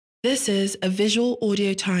This is a Visual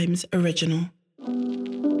Audio Times original.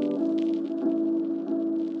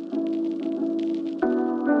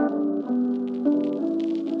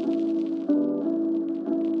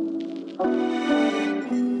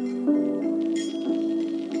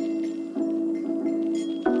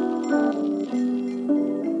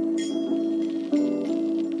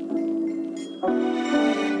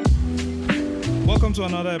 Welcome to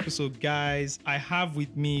another episode, guys. I have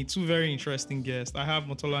with me two very interesting guests. I have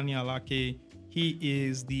Motolani Alake. He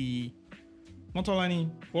is the... Motolani,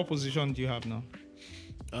 what position do you have now?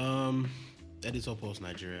 Editor Pulse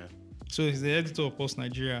Nigeria. So he's the editor of Pulse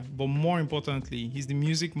Nigeria, but more importantly, he's the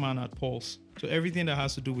music man at Pulse. So everything that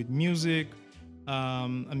has to do with music,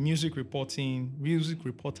 and music reporting, music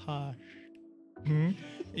reportage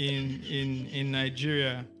in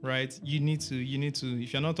Nigeria, right? You need to.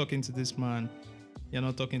 If you're not talking to this man, you're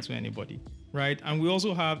not talking to anybody, right? And we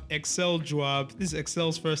also have Excel Joab. This is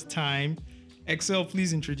Excel's first time. Excel,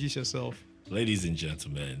 please introduce yourself. Ladies and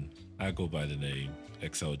gentlemen, I go by the name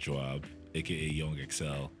Excel Joab, aka Young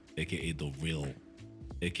Excel, aka The Real,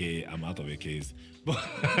 aka I'm out of AKs. But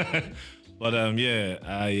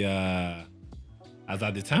as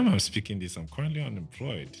at the time I'm speaking this, I'm currently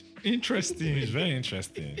unemployed. Interesting. It's very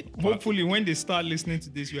interesting. Hopefully, when they start listening to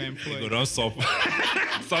this, you're employed. Go down stop.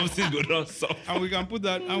 Something go down stop. And we can put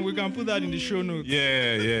that in the show notes.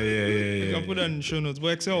 Yeah. We can put that in the show notes. But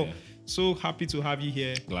Excel, so happy to have you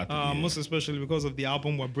here. Glad to be here. Most especially because of the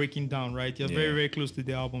album we're breaking down, right? You're very, very close to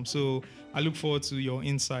the album. So I look forward to your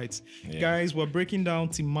insights. Yeah. Guys, we're breaking down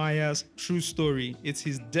Timaya's True Story. It's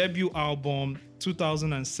his debut album,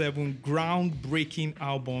 2007, groundbreaking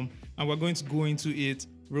album. And we're going to go into it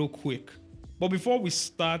real quick. But before we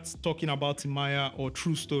start talking about Timaya or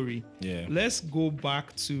True Story, let's go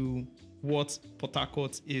back to what Port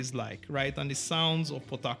Harcourt is like, right? And the sounds of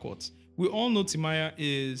Port Harcourt. We all know Timaya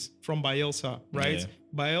is from Bayelsa, right? Yeah.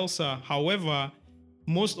 Bayelsa, however,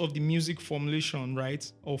 most of the music formulation, right,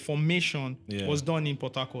 or formation was done in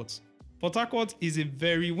Port Harcourt. Port Harcourt is a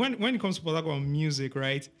very, when it comes to Port Harcourt music,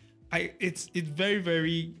 right, it's very,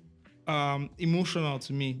 very emotional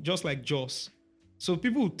to me, just like Jos. So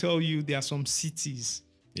people will tell you there are some cities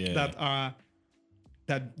that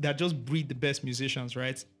just breed the best musicians,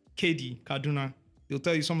 right? KD, Kaduna. They'll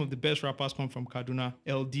tell you some of the best rappers come from Kaduna.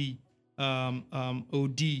 LD,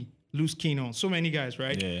 OD, Luz Kino. So many guys,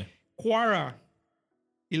 right? Yeah. Kwara,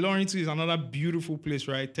 Ilorin too is another beautiful place,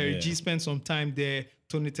 right? Terry G spent some time there.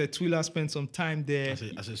 Tony Tetwila spent some time there.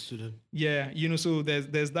 As a student. Yeah, so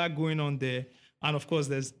there's that going on there. And of course,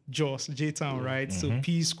 there's Jos, J-Town, right? Mm-hmm. So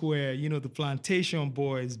P Square, the Plantation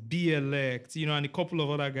Boys, B-Elect, and a couple of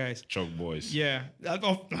other guys. Chalk Boys. Yeah,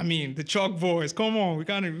 I mean the Chalk Boys. Come on, you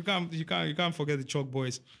can't forget the Chalk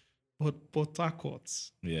Boys. But Port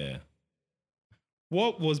Harcourt. Yeah.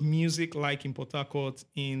 What was music like in Port Harcourt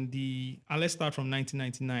and let's start from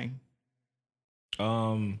 1999.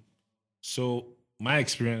 So my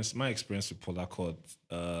experience with Port Harcourt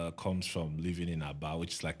comes from living in Aba,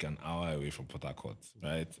 which is like an hour away from Port Harcourt,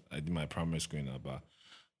 right? I did my primary school in Aba.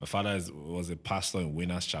 My father was a pastor in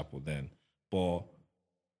Winners Chapel then, but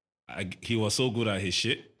he was so good at his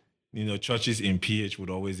shit. Churches in PH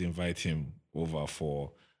would always invite him over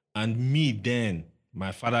and me then,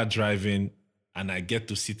 my father driving, and I get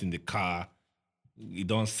to sit in the car. You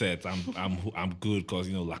don't set. I'm good because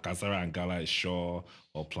Lakazara and Gala is sure,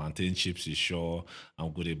 or Plantain Chips is sure.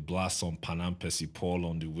 I'm going to blast some Panam Percy Paul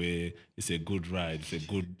on the way. It's a good ride.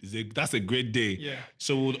 That's a great day. Yeah.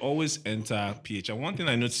 So we would always enter PH. And one thing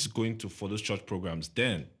I noticed going for those church programs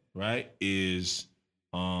then, right, is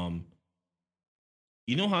how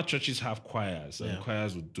churches have choirs and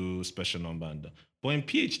choirs would do special number but in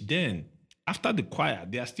PH then, after the choir,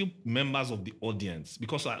 they are still members of the audience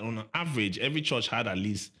because on average, every church had at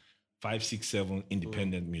least 5, 6, 7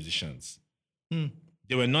 independent musicians.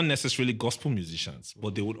 They were not necessarily gospel musicians,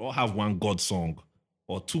 but they would all have one God song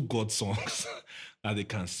or 2 God songs that they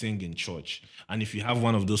can sing in church. And if you have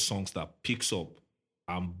one of those songs that picks up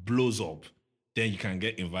and blows up, then you can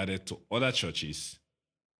get invited to other churches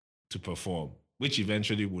to perform, which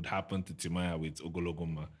eventually would happen to Timaya with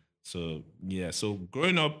Ogologoma. So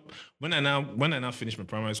growing up, when I now finished my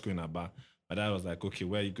primary school in Aba, my dad was like, okay,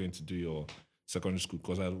 where are you going to do your secondary school?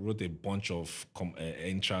 Because I wrote a bunch of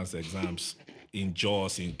entrance exams in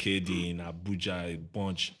Jos, in KD, in Abuja, a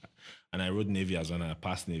bunch. And I wrote Navy as well, and I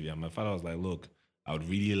passed Navy. And my father was like, look, I would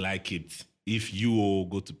really like it if you all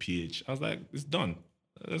go to PH. I was like, it's done.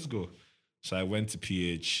 Let's go. So I went to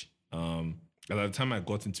PH. And at the time I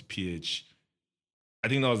got into PH, I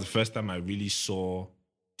think that was the first time I really saw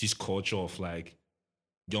this culture of like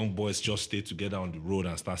young boys just stay together on the road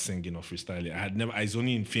and start singing or freestyling. It's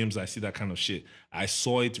only in films I see that kind of shit. I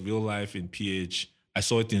saw it real life in PH. I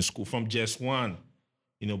saw it in school from JS1.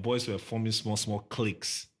 Boys were forming small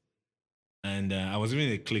cliques. And I was even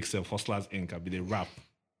in a clique of Hustlers Inc. I be the rap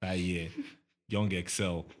that year. Young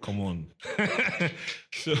Excel, come on.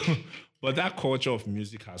 But that culture of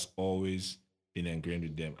music has always been ingrained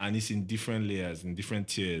with them. And it's in different layers, in different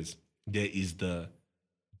tiers. There is the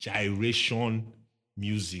gyration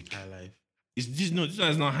music. High life. This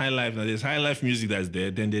is not high life. Now there's high life music that's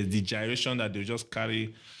there. Then there's the gyration that they just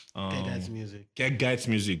carry. Kega's music. Kega's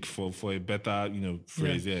music for a better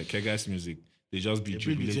phrase. Yeah, Kega's music. They just be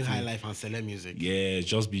jubilating. Between high life and Sele music. Yeah,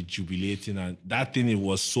 just be jubilating, and that thing it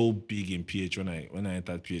was so big in PH when I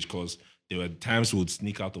entered PH, because there were times we would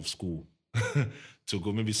sneak out of school to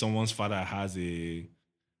go. Maybe someone's father has a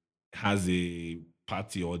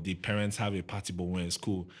party, or the parents have a party, but we're in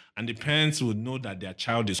school, and the parents would know that their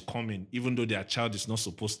child is coming, even though their child is not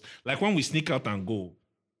supposed. Like when we sneak out and go,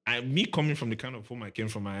 me coming from the kind of home I came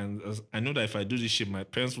from, I know that if I do this shit, my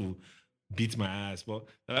parents will beat my ass. But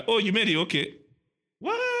they're like, oh, you made it, okay.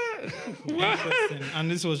 What? And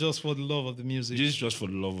this was just for the love of the music. This is just for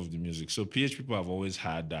the love of the music. So PH people have always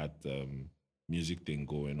had that music thing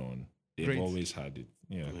going on. They've always had it.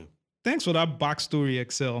 Yeah. Thanks for that backstory,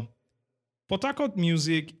 Excel. Port Harcourt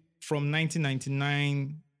music from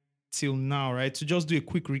 1999 till now, right? To just do a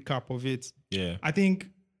quick recap of it. Yeah. I think,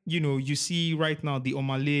 you see right now the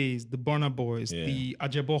Omalays, the Burna Boys, the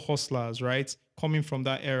Ajebo Hustlers, right? Coming from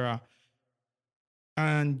that era.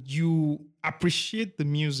 And you appreciate the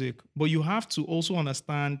music, but you have to also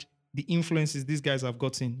understand the influences these guys have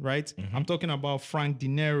gotten, right? Mm-hmm. I'm talking about Frank De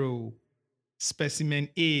Niro, Specimen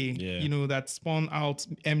A, that spun out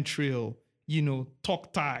M-Trail,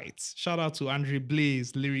 Talk Tight. Shout out to Andre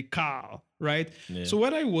Blaze, Lyrical, right? Yeah. So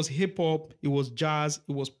whether it was hip hop, it was jazz,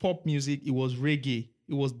 it was pop music, it was reggae,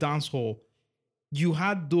 it was dancehall, you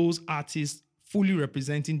had those artists fully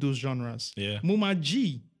representing those genres. Yeah. Muma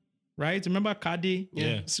G, right? Remember Kade? Yeah.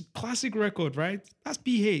 It's a classic record, right? That's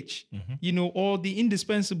PH. Mm-hmm. Or the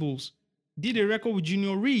Indispensables. Did a record with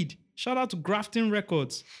Junior Reid. Shout out to Grafton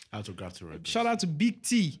Records. Shout out to Big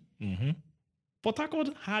T. Mm-hmm. Port Harcourt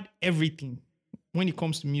had everything when it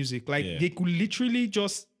comes to music. Like they could literally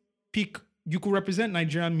just pick, you could represent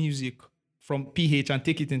Nigerian music from PH and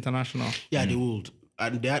take it international. Yeah, they would.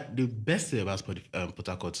 And they had, the best thing about Port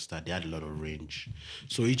Harcourt is that they had a lot of range.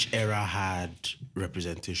 So each era had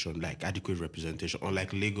representation, like adequate representation,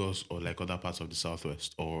 unlike Lagos or like other parts of the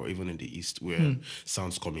Southwest or even in the East where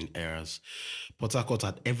sounds come in eras. Port Harcourt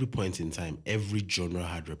at every point in time, every genre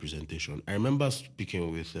had representation. I remember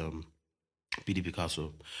speaking with PD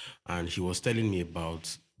Picasso, and he was telling me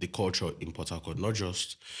about the culture in Port Harcourt, not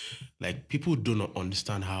just, like, people do not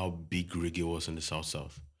understand how big reggae was in the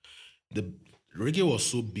South. The reggae was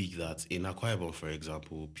so big that in Akwa Ibom, for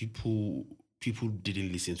example, people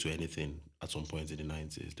didn't listen to anything at some point in the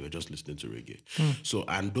 90s. They were just listening to reggae. So,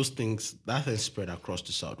 and those things, that has spread across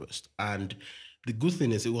the Southwest. And the good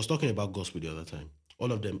thing is, it was talking about gospel the other time.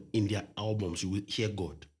 All of them, in their albums, you will hear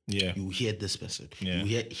God. Yeah. You will hear this person. Yeah. You will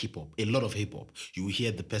hear hip-hop, a lot of hip-hop. You will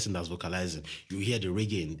hear the person that's vocalizing. You will hear the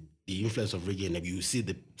reggae, the influence of reggae, and you will see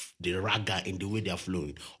the raga in the way they are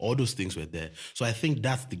flowing. All those things were there. So I think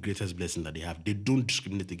that's the greatest blessing that they have. They don't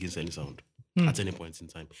discriminate against any sound at any point in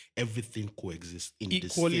time. Everything coexists in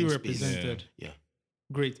equally the same represented. Space. Yeah.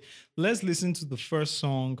 Great. Let's listen to the first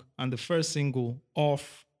song and the first single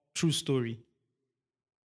of True Story.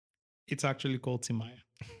 It's actually called Timaya.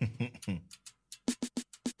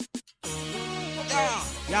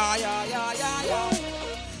 Yeah.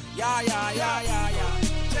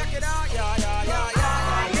 Check it out, yeah.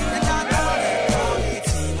 You can't call me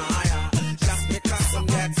Timaya, just because I'm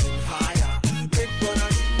getting higher. Big gonna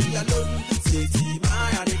leave me alone. Say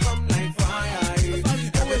Timaya, they come like fire.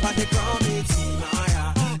 Everybody call me Timaya,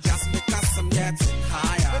 just because I'm getting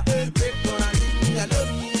higher. Big gonna leave me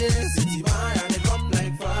alone. Say Timaya, they come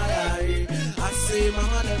like fire. I say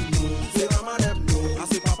mama them know, say mama them know. I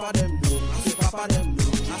say papa them know, I say papa them know.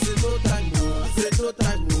 I say no time no, I say no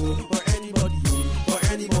time no. For anybody,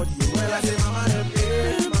 well I say mama them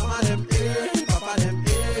papa them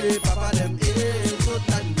papa them no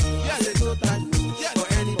time no, I say no time no. For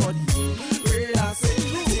anybody, well I say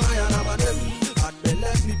Timaya never them. Had been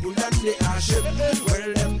let people that they are shame.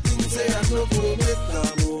 Well them things say I no go make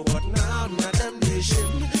them, but now them they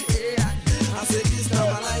shame. I say this time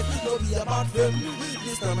my life no be about them.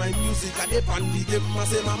 This time my music I dey pan the game. I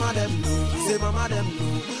say mama them know, say mama them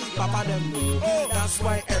know, papa them know. That's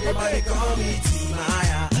why everybody call me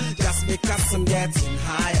Timaya, just because I'm getting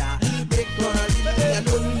higher. Make gonna leave me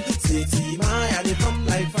alone. Say Timaya, they come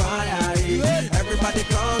like fire. Everybody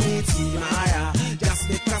call me Timaya, just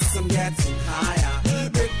because I'm getting higher.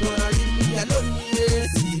 Make gonna leave me alone. Yeah,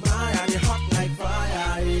 Timaya, they hot like fire.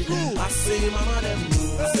 I say mama them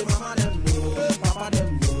know, I say mama them know, papa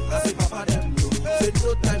them know, I say papa them know. Say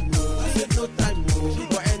no time no, I say no time no,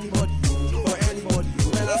 for anybody no, for anybody no.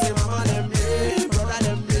 Then I say mama them yeah, brother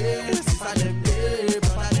them yeah, sister them yeah,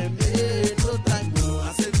 brother them yeah. No time no,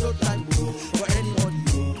 I say no time no, for anybody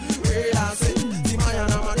no. Wait I say, Timaya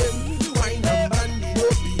nama them, wine them bandy no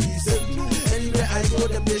be same. Anywhere I go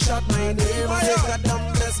them they shout my name. I say God damn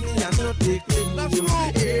bless me and not take claim you.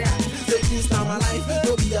 Yeah, say this time my life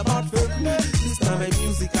no be about fame. This time my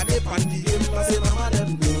music I dey pan the game. I say mama them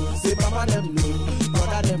know, say papa them know,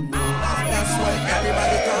 brother them know. That's why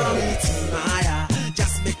everybody call me Timaya,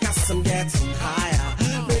 just because I'm getting higher.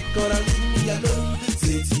 Make gonna leave me alone.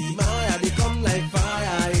 Say Timaya, they come like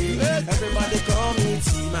fire. Everybody call me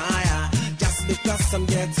Timaya, just because I'm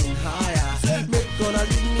getting higher. Make gonna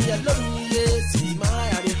leave me alone. Yeah,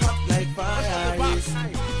 Timaya, they hot like fire.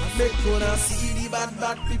 Make gonna see the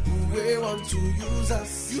bad people we want to use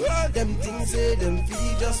us. You heard them things say them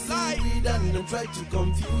feel just fluid and them try to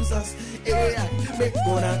confuse us. Yeah, make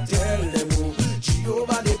gonna tell them oh,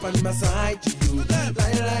 Jehovah they pan my side to you. Lie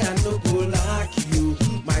I no go like you.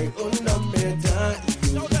 My own number down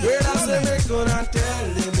you. Well I say make gonna tell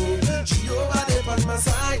them oh, Jehovah they pan my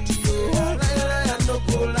side to you. Lie I no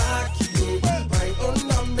go like you. My own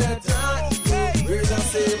number down you. Well I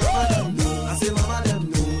say mama them know, I say mama them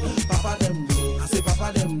know, papa them know, I say papa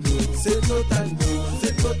them know. Say no time no,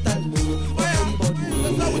 say no time no, for anybody no.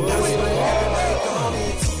 That's why everybody call me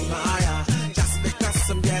Timaya, just because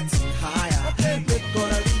I'm getting higher. Make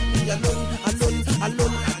gonna leave me alone, alone,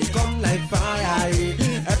 alone, and they come like fire.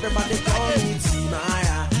 Everybody call me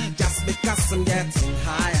Timaya, just because I'm getting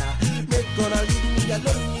higher. Make gonna leave me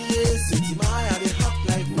alone, yeah. Say Timaya, they hot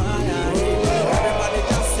like fire. Everybody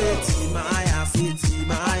just say Timaya, say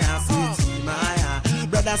Timaya, say Timaya.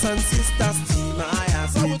 Brothers and sisters, Timaya,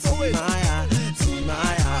 say Timaya,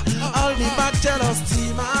 Timaya. All the bachelors,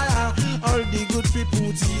 Timaya. All the good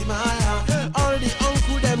people, Timaya. All the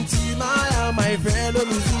uncle them, Timaya. My fellow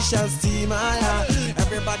musicians, Timaya.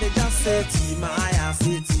 Everybody just say Timaya,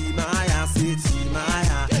 say Timaya, say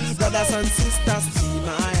Timaya. Brothers and sisters,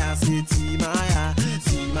 Timaya, say Timaya,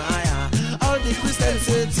 Timaya. All the Christians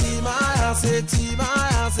say Timaya, say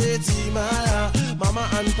Timaya, say Timaya. Mama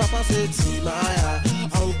and Papa say Timaya.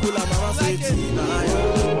 Uncle and Mama say Timaya.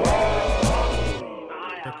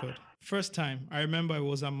 Record. First time, I remember it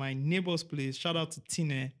was at my neighbor's place. Shout out to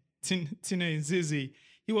Tine in Zizi.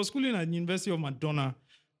 He was schooling at the University of Madonna.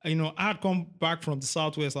 You know, I had come back from the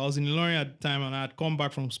Southwest. I was in Ilorin at the time, and I had come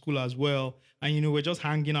back from school as well. And, you know, we're just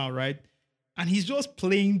hanging out, right? And he's just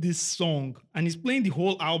playing this song. And he's playing the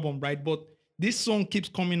whole album, right? But this song keeps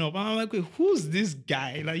coming up. And I'm like, wait, who's this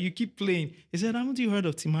guy? Like, you keep playing. He said, haven't you heard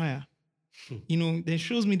of Timaya? You know, then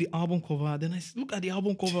shows me the album cover. Then I look at the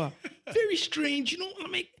album cover. Very strange, you know.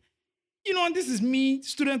 I'm like, you know, and this is me,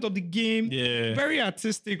 student of the game. Yeah. Very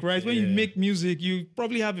artistic, right? Yeah. When you make music, you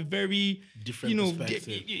probably have a very different,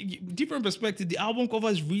 perspective. Different perspective. The album cover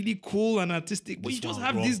is really cool and artistic. But you just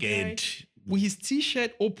have this guy with his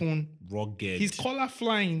t-shirt open, his collar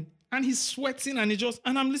flying, and he's sweating, and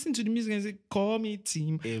and I'm listening to the music and I say, call me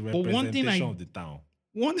team. A representation of the town.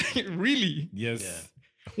 Really? Yes.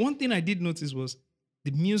 Yeah. One thing I did notice was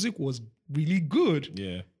the music was really good.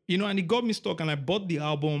 Yeah. You know, and it got me stuck, and I bought the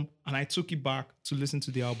album and I took it back to listen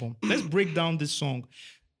to the album. Let's break down this song.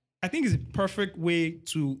 I think it's a perfect way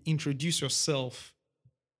to introduce yourself,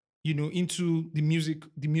 you know, into the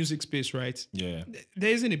music space, right? Yeah.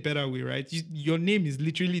 There isn't a better way, right? Your name is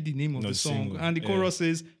literally the name of the song. Single. And the chorus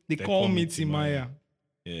says, they call me Timaya.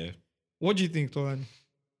 Yeah. What do you think, Tolan?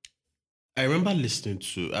 I remember listening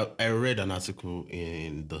to, I read an article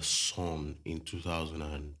in The Sun in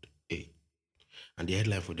 2008. And the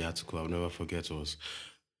headline for the article, I'll never forget, was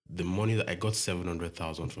the money that I got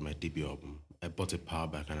 700,000 for my debut album. I bought a power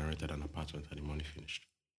bank and I rented an apartment and the money finished.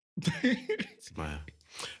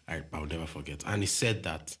 I'll never forget. And he said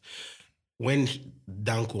that when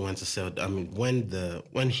Danko went to sell,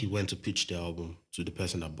 when he went to pitch the album to the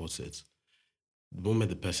person that bought it, the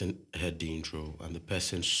moment the person heard the intro and the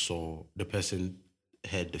person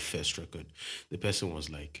heard the first record, the person was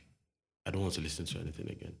like, I don't want to listen to anything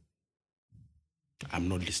again. I'm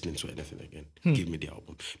not listening to anything again. Give me the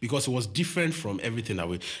album. Because it was different from everything that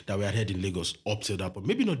we had heard in Lagos up till that point.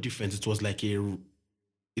 Maybe not different. It was like a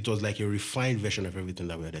it was like a refined version of everything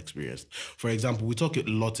that we had experienced. For example, we talk a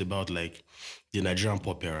lot about like the Nigerian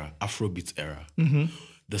pop era, Afrobeat era.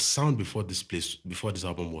 The sound before this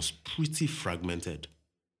album was pretty fragmented.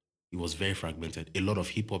 It was very fragmented. A lot of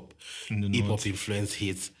hip hop influence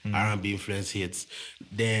hits, R&B influence hits.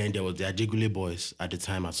 Then there was the Ajegule Boys at the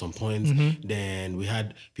time at some point. Then we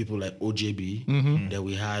had people like OJB. Then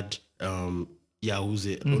we had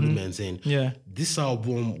Yahuze, Olumen saying, this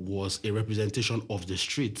album was a representation of the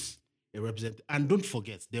streets. And don't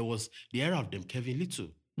forget, there was the era of them, Kevin Little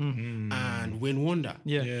and Wayne Wonder.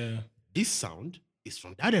 This sound is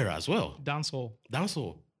from that era as well.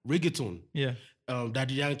 Dancehall, reggaeton. Yeah.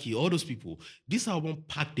 Daddy Yankee, all those people. This album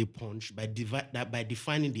packed a punch by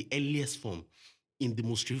defining the earliest form in the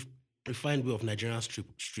most refined way of Nigerian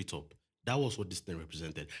street up. That was what this thing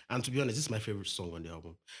represented. And to be honest, this is my favorite song on the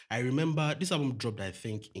album. I remember this album dropped, I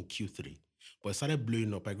think, in Q3. But it started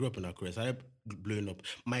blowing up. I grew up in Akure. It started blowing up.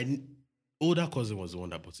 My older cousin was the one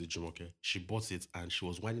that bought it, Jumoke. She bought it and she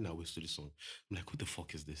was winding her waist to the song. I'm like, what the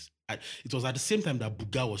fuck is this? It was at the same time that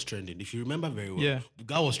Buga was trending. If you remember very well,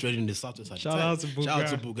 Buga was trending in the Southwest at the time. Shout out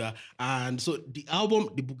to Buga. And so the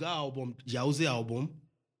Buga album, Yahuze album,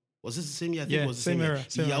 was this the same year? I think it was the same era.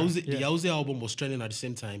 The Yahuze album was trending at the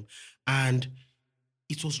same time. And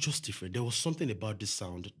it was just different. There was something about this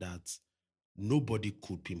sound that nobody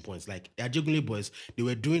could pinpoint. Like the Ajegule Boys, they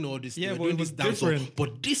were doing all this, they were doing this dance,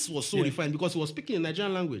 but this was so refined because it was speaking in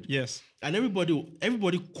Nigerian language. Yes. And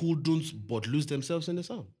everybody couldn't but lose themselves in the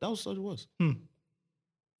sound. That was what it was.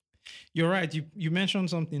 You're right. You mentioned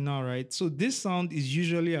something now, right? So this sound is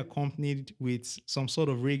usually accompanied with some sort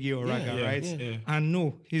of reggae or raga, right? Yeah. And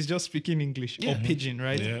no, he's just speaking English or pidgin,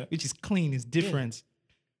 right? Yeah. Which is clean, it's different. Yeah.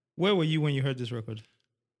 Where were you when you heard this record?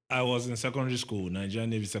 I was in secondary school, Nigerian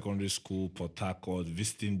Navy Secondary School, Port Harcourt,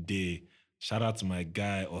 visiting day. Shout out to my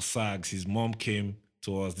guy, Osags. His mom came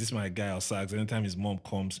to us. This is my guy, Osags. Anytime his mom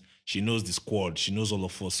comes, she knows the squad. She knows all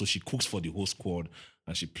of us. So she cooks for the whole squad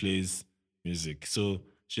and she plays music. So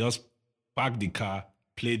she just parked the car,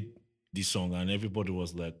 played this song, and everybody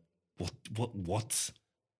was like, what?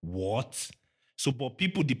 So, but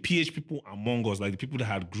people, the PH people among us, like the people that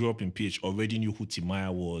had grew up in PH already knew who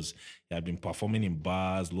Timaya was. He had been performing in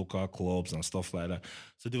bars, local clubs and stuff like that.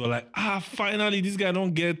 So they were like, finally, this guy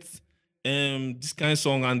don't get this kind of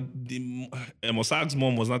song. And Osag's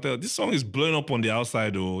mom was not there. This song is blowing up on the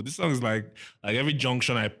outside, though. This song is like every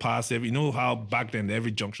junction I pass, you know how back then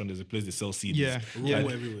every junction there's a place they sell CDs. Yeah.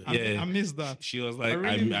 Everywhere. I miss that. She was like,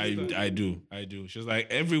 I do. She was like,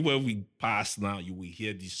 everywhere we pass now, you will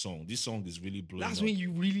hear this song. This song is really blowing That's up. when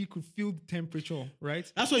you really could feel the temperature,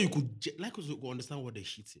 right? That's why you could understand what the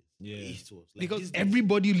heat is. Yeah. The heat was. Like because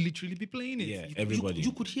everybody literally be playing it. Yeah, everybody.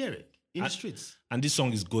 You could hear it in the streets. And this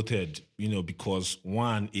song is goated, because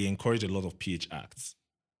one, it encouraged a lot of PH acts.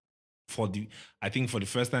 I think for the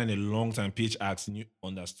first time in a long time, PH acts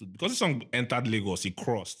understood. Because the song entered Lagos, it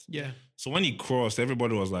crossed. Yeah. So when it crossed,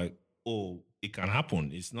 everybody was like, oh, it can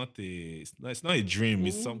happen. It's not a dream.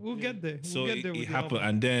 We'll get there. So we'll get there it happened.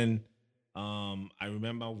 And then I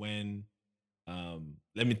remember when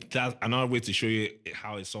that's another way to show you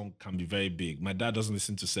how a song can be very big. My dad doesn't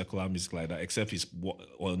listen to secular music like that, except he's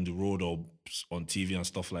on the road or on TV and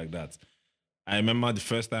stuff like that. I remember the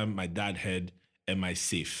first time my dad heard Am I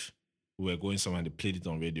Safe? We were going somewhere and they played it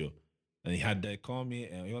on radio. And he had that call me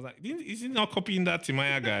and he was like, is he not copying that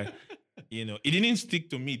Timaya guy? It didn't stick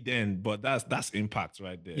to me then, but that's impact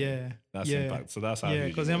right there. Yeah. That's impact. So that's how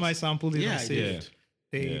because MI sampled it and said,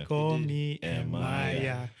 They call me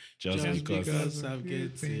Timaya. Just because I'm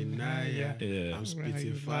getting Naya. Yeah. I'm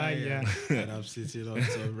spitting fire. And I'm sitting on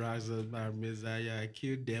some rocks of my Messiah. I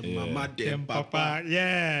killed them, mama, them papa.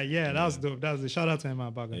 Yeah, that's dope. That's the shout out to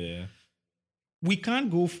Emma Baga. Yeah. We can't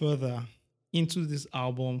go further into this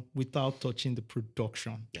album without touching the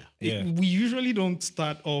production. We usually don't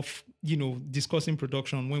start off, discussing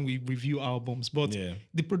production when we review albums, but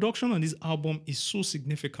the production on this album is so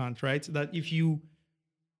significant, right? That if you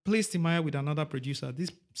place Timaya with another producer,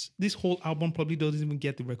 this whole album probably doesn't even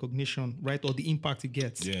get the recognition, right? Or the impact it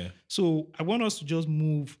gets. Yeah. So I want us to just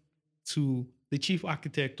move to the chief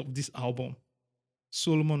architect of this album,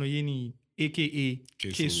 Solomon Oyeni, aka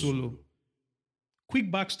K Solo. Quick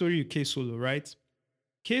backstory of K Solo, right?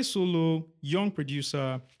 K Solo, young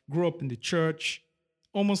producer, grew up in the church,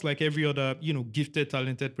 almost like every other, gifted,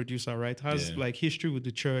 talented producer, right? Has like history with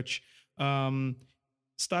the church.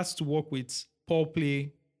 Starts to work with Paul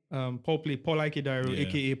Ike Dairo,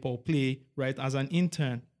 aka Paul Play, right, as an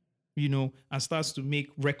intern, and starts to make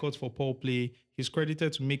records for Paul Play. He's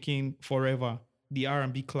credited to making Forever, the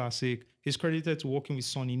R&B classic. He's credited to working with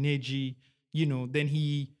Sonny Neji. Then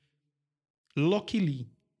he luckily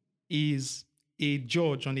is a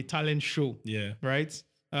judge on a talent show. Yeah. Right?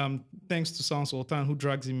 Thanks to Sound Sultan, who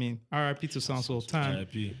drags him in. RIP to Sound Sultan.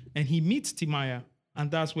 RIP. And he meets Timaya, and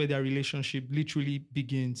that's where their relationship literally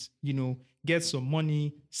begins. You know, gets some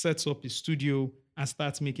money, sets up his studio, and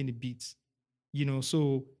starts making the beats. You know,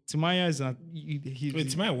 so Timaya is a Wait,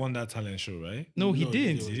 Timaya won that talent show, right? no, he No,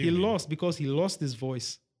 didn't. he He lost because he lost his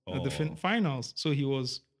voice at the Oh. finals. So he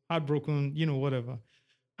was heartbroken, you know, whatever.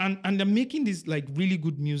 And they're making this like really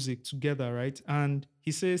good music together, right? And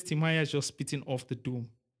he says Timaya is just spitting off the dome.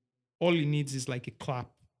 All he needs is like a clap.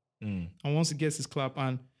 And once he gets his clap,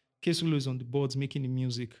 and Kesulu is on the boards making the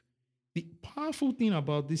music. The powerful thing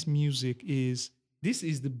about this music is this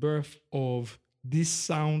is the birth of this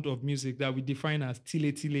sound of music that we define as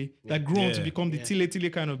tile tile, that grew on to Yeah. become the tile tile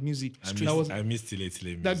kind of music. I missed Tile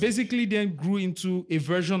Tile That music. basically then grew into a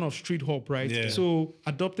version of street hop, right? Yeah. So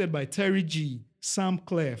adopted by Terry G, Sam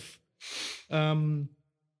Clef,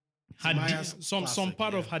 Timaya's some classic,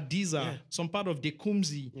 part of yeah. Hadiza, Yeah. some part of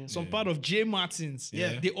Dekumzi, some part of Jay Martins.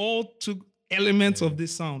 Yeah. They all took elements of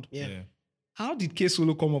this sound. Yeah. How did K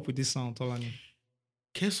Solo come up with this sound, Tolani?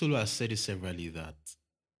 Kesolo has said it severally that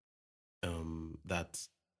that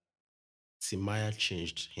Timaya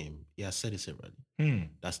changed him. He has said it severally.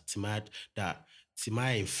 That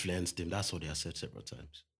Timaya influenced him. That's what he has said several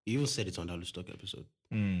times. He even said it on the Lustock episode.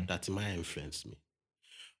 That Timaya influenced me.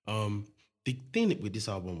 The thing with this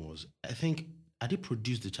album was, I think, had they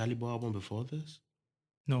produced the Charlie Boy album before this?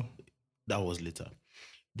 No. That was later.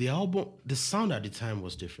 The album, the sound at the time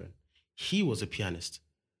was different. He was a pianist.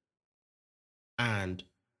 And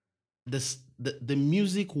the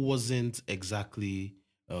music wasn't exactly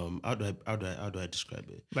how do I describe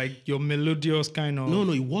it? Like your melodious kind of.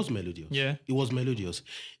 No, it was melodious. Yeah. It was melodious.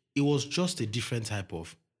 It was just a different type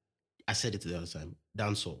of, I said it the other time,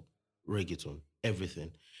 dancehall, reggaeton,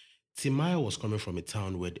 everything. Timaya was coming from a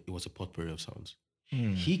town where it was a potpourri of sounds.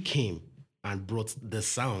 He came and brought the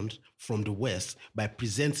sound from the West by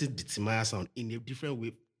presenting the Timaya sound in a different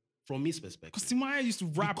way from his perspective. Because Timaya used to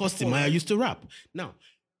rap. Because before, Timaya right? used to rap. Now,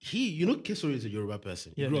 Kesori is a Yoruba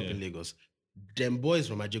person. He Yeah. grew up in Lagos. Them boys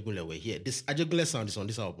from Ajegunle were here. This Ajegunle sound is on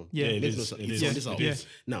this album. Yeah, it Makes is. no sense. It It's is. on this It album. is.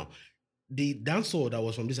 Now, the dancehall that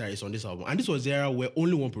was from this era is on this album. And this was the era where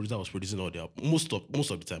only one producer was producing all the album. Most of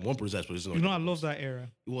the time, one producer is producing all You the know, I album. love that era.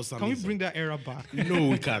 It was Can we amazing. bring that era back? No,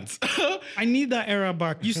 we can't. I need that era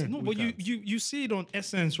back. No, We but can't. you see it on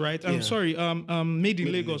Essence, right? I'm Yeah. sorry, Made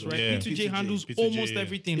in Lagos, right? Yeah. P2J P2J, handles P2J, almost yeah.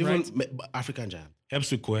 everything, Even right? African Giant.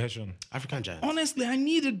 Helps with cohesion. African Giant. Honestly, I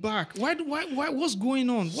need it back. Why? What's going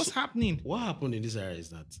on? What's happening? What happened in this era is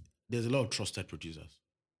that there's a lot of trusted producers.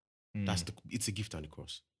 It's a gift and a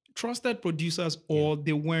curse. Trusted producers, or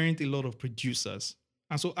there weren't a lot of producers,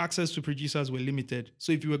 and so access to producers were limited.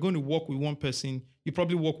 So if you were going to work with one person, you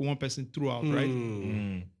probably work with one person throughout,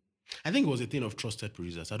 right? I think it was a thing of trusted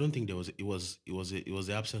producers. I don't think it was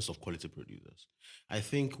the absence of quality producers. I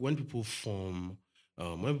think when people form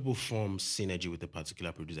synergy with a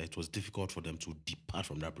particular producer, it was difficult for them to depart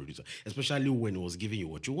from that producer, especially when it was giving you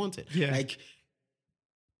what you wanted. Yeah. Like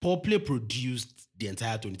Paul Play produced the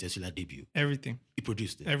entire Tony Tesula debut. Everything, He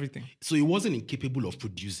produced it. everything. So he wasn't incapable of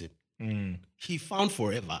producing. He found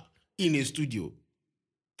Forever in a studio.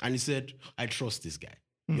 And he said, I trust this guy.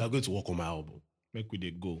 You are going to work on my album. Make we dey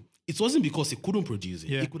go. It wasn't because he couldn't produce it.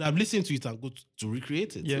 Yeah. He could have listened to it and go to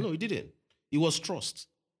recreate it. Yeah. No, he didn't. It was trust.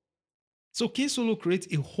 So K Solo creates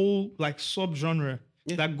a whole like subgenre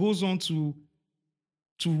that goes on to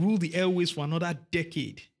rule the airways for another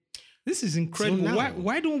decade. This is incredible. now-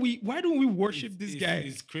 Why don't we worship this guy?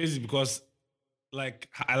 It's crazy because, like,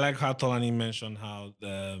 I like how Tolani mentioned how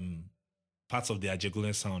parts of the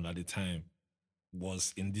Ajegunle sound at the time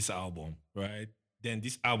was in this album, right? Then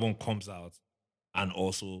this album comes out and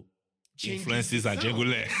also influences the sound.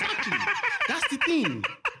 Ajegunle. Exactly. That's the thing.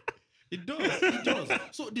 It does. It does.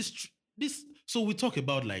 So so we talk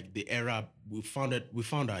about like the era we found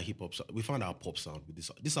our hip hop, we found our pop sound with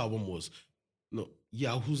this. This album was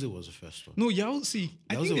Yahuze was the first one. No, y'all see.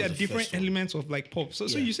 I Yahoo think there are was the different first one. elements of like pop. So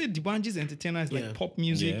Yeah. you said Dibanji's Entertainer is like Yeah. pop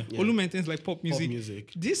music. Yeah. Olu maintains like pop music.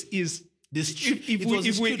 music. This is It if was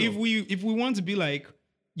the street of- we want to be like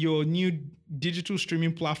your new digital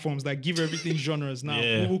streaming platforms that give everything genres now,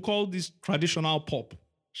 Yeah. we will call this traditional pop.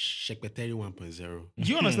 Shekpeteri 1.0. Do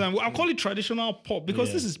you understand? I'll call it traditional pop because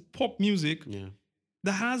Yeah. this is pop music Yeah.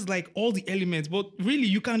 that has like all the elements, but really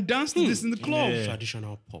you can dance to this in the club. Yeah.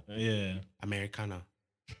 Traditional pop. Yeah. Americana.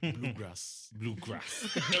 Bluegrass. Bluegrass.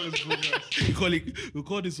 we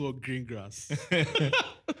call this one green grass.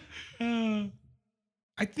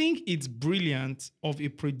 I think it's brilliant of a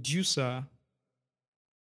producer,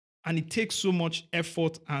 and it takes so much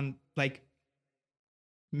effort and like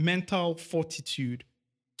mental fortitude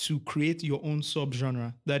to create your own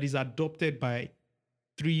subgenre that is adopted by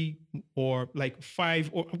 3 or like 5,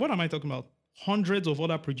 or what am I talking about? Hundreds of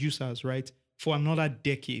other producers, right? For another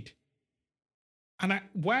decade. And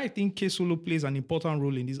why I think K Solo plays an important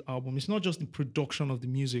role in this album, it's not just the production of the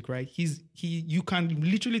music, right? You can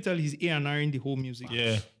literally tell he's A&Ring the whole music.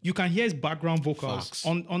 Yeah. You can hear his background vocals. Facts.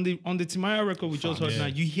 On the Timaya record we just heard now,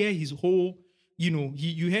 you hear his whole, you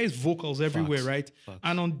hear his vocals everywhere, Facts. right? Facts.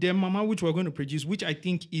 And on Dem Mama, which we're going to produce, which I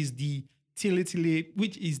think is the Tile Tile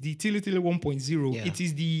 1.0. Yeah. It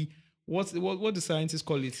is the what the scientists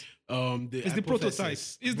call it? It's the prototype.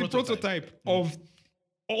 It's the prototype of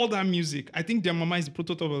all that music. I think Dem Mama is the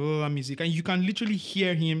prototype of all that music. And you can literally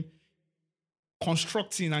hear him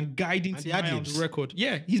constructing and guiding And the Timaya on ad-libs. the record.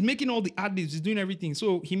 Yeah, he's making all the ad-libs. He's doing everything.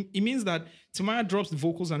 So it means that Timaya drops the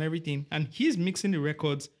vocals and everything, and he's mixing the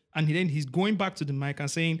records, and then he's going back to the mic and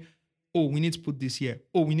saying, oh, we need to put this here.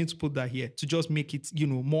 Oh, we need to put that here to just make it,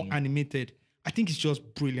 more animated. I think it's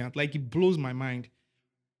just brilliant. Like, it blows my mind.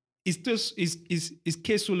 Is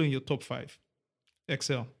K Solo in your top 5?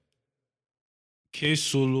 Excel. K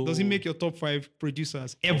Solo. Does he make your top 5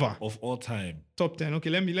 producers ever? of all time? Top 10. Okay,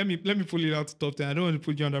 let me pull it out to top 10. I don't want to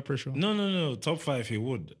put you under pressure. No. Top 5, he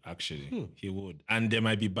would actually. He would, and there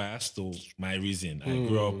might be bias to my reason. I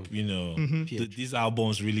grew up, these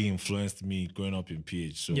albums really influenced me growing up in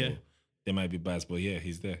PH. So Yeah. there might be bias, but yeah,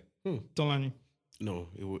 he's there. Tolani. No,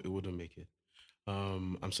 it wouldn't make it.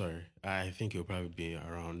 I'm sorry. I think it'll probably be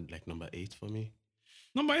around like number 8 for me.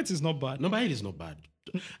 Number 8 is not bad. Number 8 is not bad.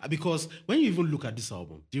 Because when you even look at this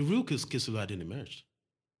album, the real K Solo hadn't emerged.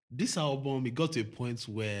 This album, it got to a point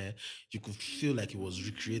where you could feel like it was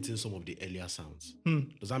recreating some of the earlier sounds.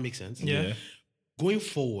 Does that make sense? Yeah. Going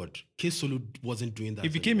forward, K Solo wasn't doing that.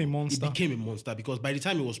 It became a anymore. monster. It became a monster because by the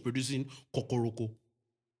time he was producing Kokoroko,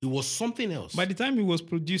 it was something else. By the time he was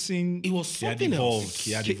producing, It was something else.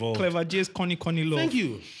 He had evolved. Clever J's Connie Love. Thank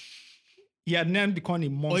you. He had then become a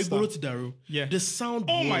monster. Oiboro Tidaru. Yeah. The sound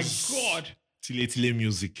Oh my was God. Tile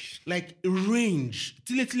music. like range.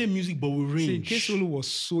 Tile music, but with See, range. K Solo was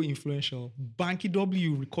so influential. Banky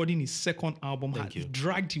W recording his second album Thank you.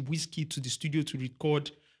 dragged Whiskey to the studio to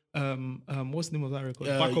record what's the name of that record?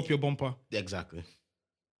 Back Up Your Bumper. Exactly.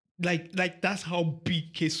 Like that's how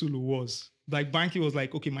big K Solo was. Like Banky was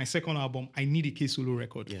like, okay, my second album, I need a K Solo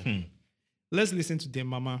record. Yeah. Let's listen to Dem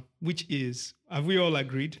Mama, which is, have we all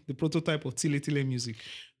agreed, the prototype of Tile music?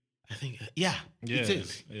 I think, yeah, Yeah, it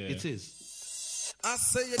is. yeah. It is. I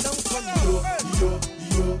say you don't come yo. Now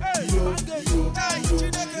tell you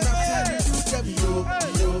them yo.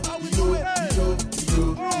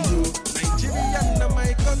 Nigerian na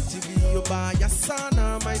my country, yo.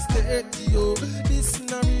 Bayasana my state, yo. This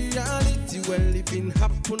na reality, well it been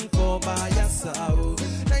happen for Bayasa, oh.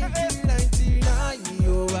 1999,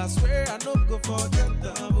 yo. I swear I no go forget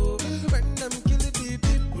them, oh. When them kill the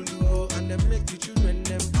people, yo, and them make the children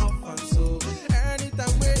them orphans, so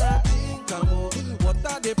anytime when I think I'm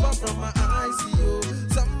water they pop from my eyes, yo.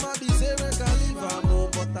 Somebody say we can leave am, oh,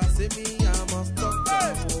 but I say me I must talk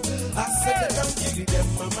them, oh. I said they don't kill them,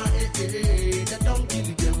 mama, they don't kill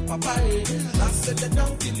them, papa, I said they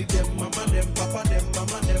don't kill them, mama, them, papa, them,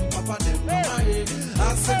 mama, them, papa, them, mama,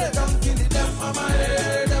 I said they don't kill them, mama,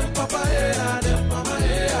 them, papa, them, mama,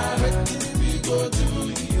 wait till we go to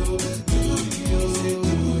you.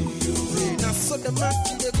 Now so the match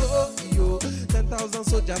they go, yo. 10,000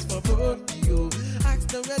 soldiers for vote, yo. Ask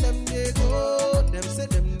them where them they go. Them say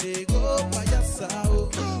them they go Bayasa, oh.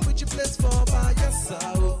 Which place for Bayasa,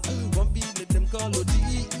 oh. One village them call OD,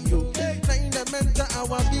 yo. Now in the mentor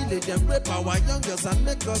our village, them rape our young girls and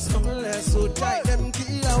make us homeless. So die them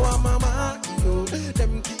kill our mama, yo.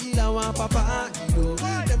 Them kill our papa, yo.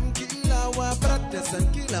 Them kill our brothers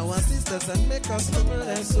and kill our sisters and make us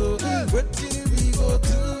homeless. So what till we go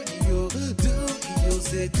to, yo?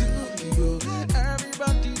 Say do yo.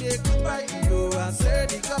 Everybody they goodbye yo. I say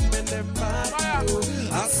the government them bad yo.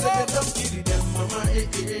 I say they don't kill them mama they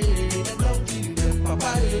don't kill them papa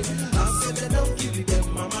I say they don't kill them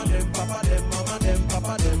mama them papa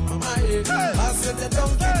them mama I say they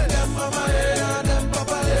don't kill them mama them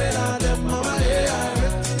papa them mama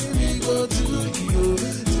we go to you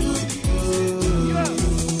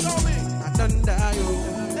I done die yo.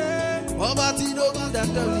 Poverty no good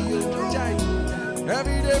at all yo.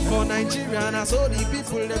 Every day for Nigeria, and I saw the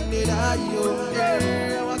people them need yo.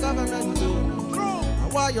 Yeah, our government do.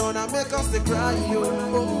 Why you wanna make us they cry yo?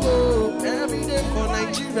 Oh. Every day for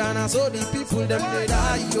Nigeria, and I saw the people them need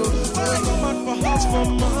yo. Come out for house for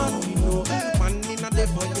money, yo. Money not there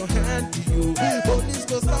for your hand, yo. Police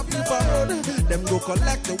go stop you for road, them go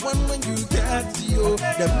collect the one when you get yo.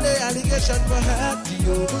 Them lay allegation for hurt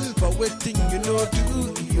yo. But waiting you know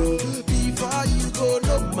do yo. Before you go,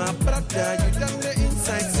 no my brother, you done the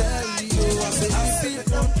inside cell yo. I say you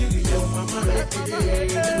don't kill your mama, don't kill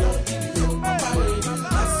your papa.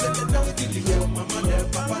 I said don't kill your mama, their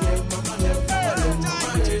papa, their mama, their papa, their mama.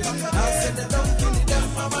 I said don't kill them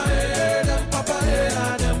mama, them papa,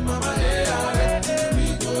 them mama. We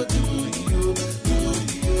go do you.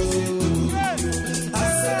 I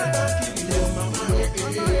said don't kill your mama,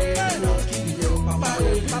 don't kill your papa.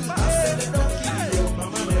 I said don't kill your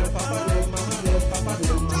mama, their papa, their mama, their papa,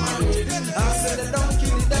 their mama. I said don't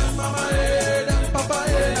kill them mama, them papa,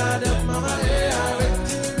 them mama.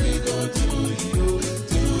 We go do you.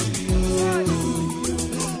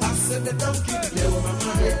 I said don't kill your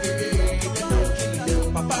mama, don't kill your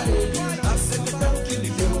papa. I said don't kill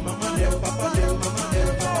your mama, their papa, their mama,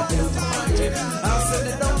 their papa, their mama. I said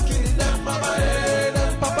don't kill them mama,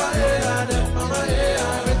 them papa, them mama.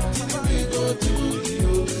 We go do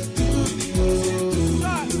you.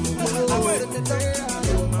 I said don't kill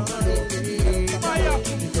your mama, don't kill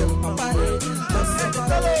your papa. I said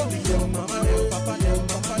don't kill your mama, their papa, their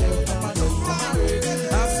papa, their papa, their mama.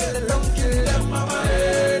 I said don't kill them mama,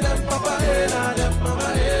 them papa, them mama.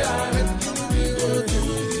 We go do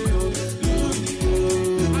you.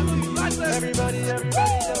 Everybody,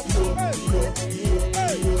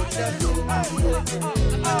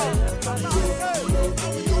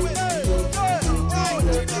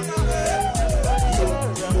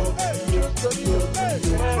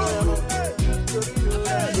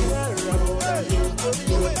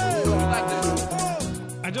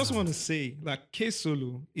 I just want to say that K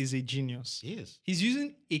Solo is a genius. Yes. He's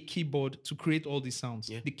using a keyboard to create all these sounds.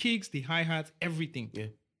 Yeah. The kicks, the hi-hats, everything. Yeah.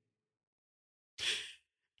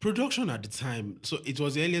 Production at the time, so it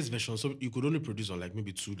was the earliest version, so you could only produce on like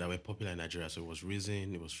maybe two that were popular in Nigeria. So it was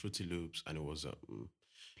Reason, it was Fruity Loops, and it was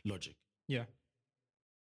Logic. Yeah.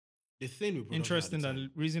 The thing with production Interesting at that the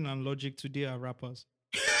time, Reason and Logic today are rappers.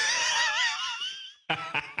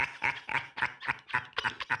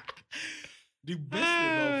 the best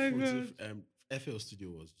thing about FL Studio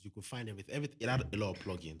was you could find everything. It had a lot of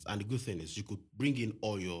plugins, and the good thing is you could bring in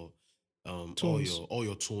all your Tones. all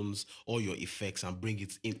your tones, all your effects, and bring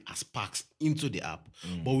it in as packs into the app.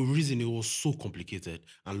 But with Reason, it was so complicated,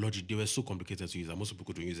 and Logic, they were so complicated to use that most people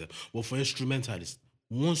couldn't use them. But for instrumentalists,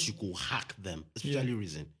 once you could hack them, especially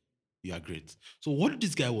Reason, you are great. So what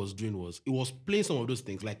this guy was doing was, it was playing some of those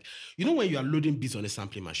things. Like, you know when you are loading beats on a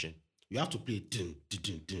sampling machine, you have to play din, din,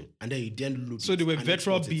 din, din, and then you then load So it they were and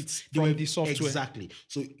virtual export it. beats They from were- the software. Exactly.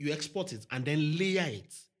 So you export it and then layer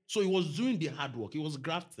it. So he was doing the hard work. He was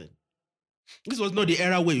grafting. This was not the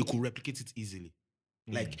era where you could replicate it easily.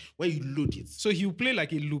 Like when you load it, So he'll play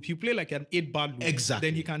like a loop. He'll play like an 8-bar loop. Exactly.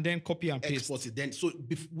 Then he can then copy and paste. export it. Then so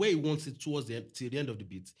where he wants it towards the end, till the end of the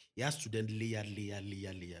beat, he has to then layer.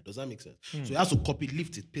 Does that make sense? So he has to copy,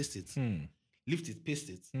 lift it, paste it. Lift it, paste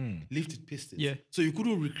it. Lift it, paste it. Yeah. So you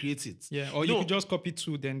couldn't recreate it. Yeah, or you could just copy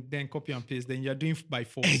two, then copy and paste. Then you're doing by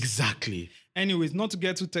force. Exactly. Anyways, not to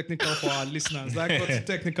get too technical for our listeners. That got too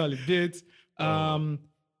technical a bit.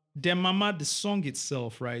 Dem Mama, the song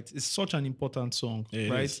itself, right, is such an important song, Yeah,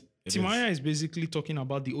 it right? is. It Timaya is basically talking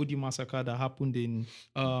about the OD massacre that happened in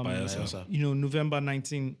Bayelsa. November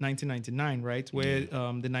 1999, right, where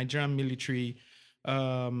the Nigerian military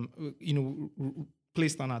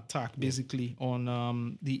placed an attack basically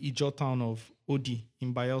on the Ijaw town of Odi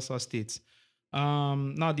in Bayelsa State.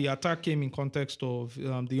 Now the attack came in context of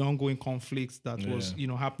the ongoing conflicts that was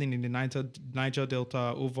happening in the Niger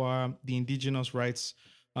Delta over the indigenous rights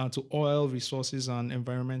to oil resources and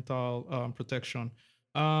environmental protection.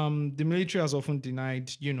 The military has often denied,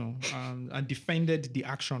 and defended the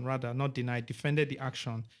action, rather, not denied, defended the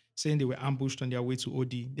action, saying they were ambushed on their way to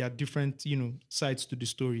OD. There are different, sides to the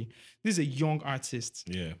story. This is a young artist.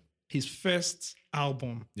 Yeah. His first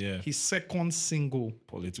album. Yeah. His second single.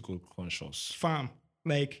 Political conscious. Fam.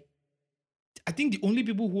 Like, I think the only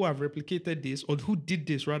people who have replicated this, or who did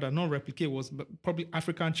this rather, not replicate, was probably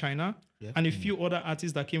African China and a few other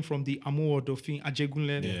artists that came from the Amuwo Odofin,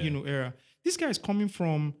 Ajegunle, era. This guy is coming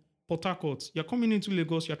from Port Harcourt. You're coming into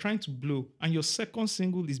Lagos, you're trying to blow, and your second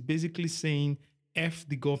single is basically saying F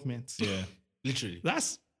the government. Yeah. Literally.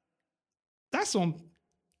 That's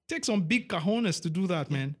take some big cojones to do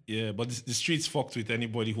that, man. Yeah, but the streets fucked with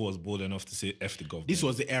anybody who was bold enough to say F the government. This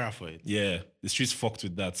was the era for it. Yeah, the streets fucked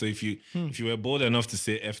with that. So if you were bold enough to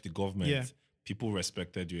say F the government, Yeah. people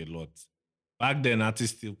respected you a lot. Back then,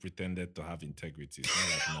 artists still pretended to have integrity. It's not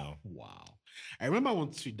like now. Wow. I remember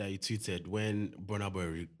one tweet that you tweeted when Burna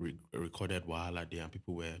Boy recorded Wahala Day and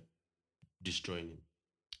people were destroying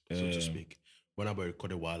him, so to speak. Burna Boy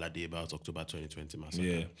recorded While a Day about October 2020 massacre.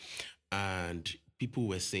 Yeah. And people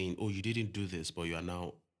were saying, oh, you didn't do this, but you are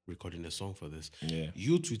now recording a song for this. Yeah.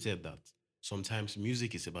 You tweeted that sometimes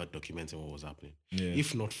music is about documenting what was happening. Yeah.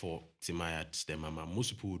 If not for Timaya Mama,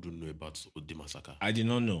 most people wouldn't know about the massacre. I did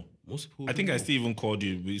not know. Most people. I think I know. still even called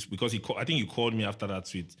you because I think you called me after that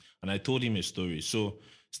tweet and I told him a story. So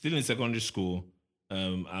still in secondary school,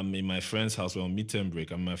 I'm in my friend's house. We're on midterm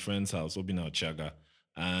break. I'm in my friend's house, Obina Ochaga,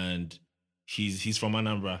 and he's from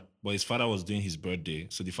Anambra, but his father was doing his birthday.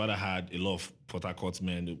 So the father had a lot of Port Harcourt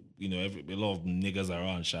men, a lot of niggas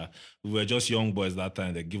around. Sha. We were just young boys that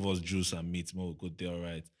time. They give us juice and meat. More good day, all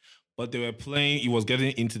right. But they were playing. It was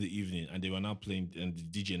getting into the evening, and they were now playing, and the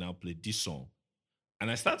DJ now played this song. And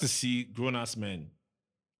I start to see grown-ass men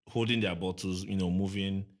holding their bottles,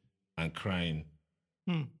 moving and crying,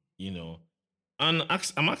 And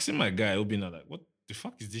I'm asking my guy, Obina, like, what the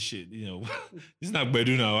fuck is this shit? This is not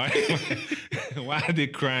Bedu now. Why are they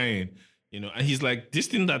crying? And he's like, this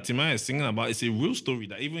thing that Timaya is singing about is a real story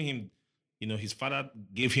that even him, his father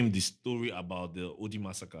gave him the story about the Odi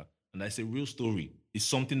massacre. And that's a real story. It's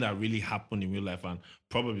something that really happened in real life. And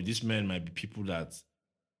probably these men might be people that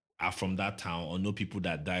are from that town or know people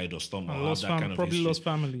that died or something. Probably lost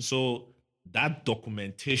family. So that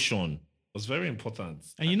documentation was very important.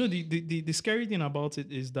 And the scary thing about it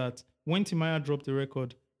is that when Timaya dropped the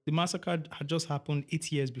record, the massacre had just happened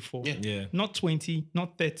 8 years before. Yeah. Not 20,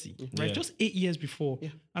 not 30, right? Yeah. Just 8 years before. Yeah.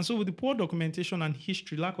 And so with the poor documentation and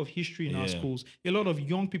lack of history in our schools, a lot of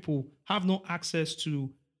young people have no access to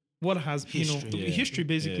what has, history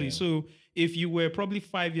basically. Yeah. So if you were probably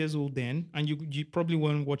 5 years old then, and you probably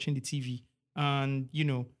weren't watching the TV, and,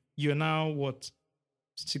 you're now what,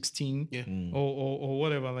 16 or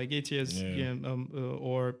whatever, like 8 years,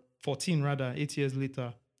 or 14 rather, 8 years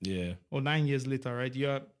later, or 9 years later, right?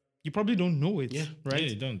 You probably don't know it, right? Yeah,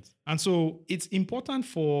 you don't. And so it's important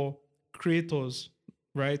for creators,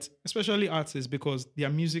 right, especially artists, because their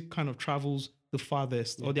music kind of travels the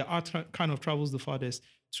farthest, or their art kind of travels the farthest,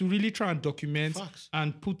 to really try and document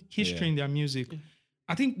and put history in their music.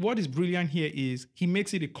 I think what is brilliant here is he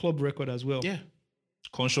makes it a club record as well. Yeah.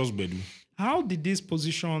 Conscious Bedu. How did this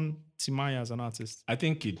position Timaya as an artist? I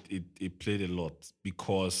think it played a lot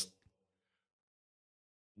because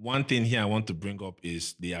one thing here I want to bring up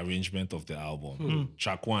is the arrangement of the album.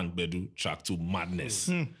 Track 1, Bedu. Track 2, Madness.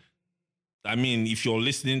 I mean, if you're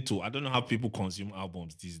listening to, I don't know how people consume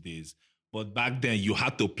albums these days, but back then you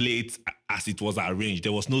had to play it as it was arranged.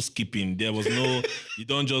 There was no skipping. There was no, you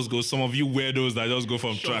don't just go, some of you weirdos that just go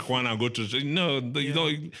from track 1 and go to, you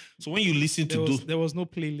don't. So when you listen there was no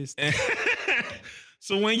playlist.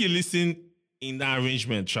 So when you listen in that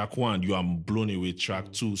arrangement, track 1, you are blown away.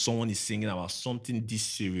 Track 2, someone is singing about something this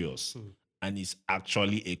serious and it's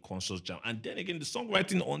actually a conscious jam. And then again, the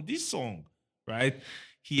songwriting on this song, right?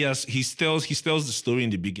 He tells the story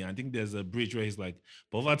in the beginning. I think there's a bridge where he's like,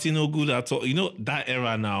 poverty no good at all. That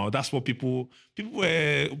era now, that's what people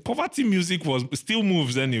were, poverty music still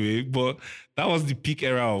moves anyway, but that was the peak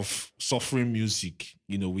era of suffering music,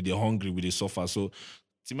 with the hungry, with the suffer. So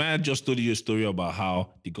Timaya just told you a story about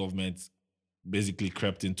how the government basically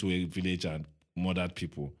crept into a village and murdered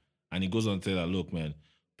people. And he goes on to tell that, look, man,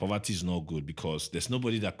 poverty is not good because there's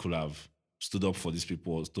nobody that could have stood up for these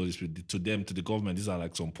people, told these people, to the government. These are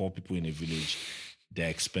like some poor people in a village. They're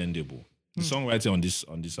expendable. The songwriting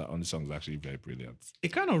on this song is actually very brilliant.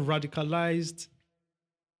 It kind of radicalized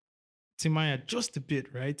Timaya just a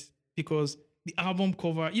bit, right? Because the album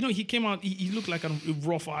cover, he came out, he looked like a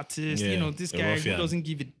rough artist, this guy who doesn't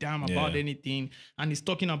give a damn about anything. And he's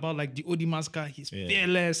talking about like the Odi massacre. He's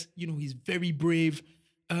fearless, he's very brave.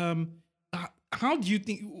 How do you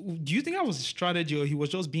think that was a strategy, or he was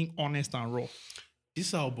just being honest and raw?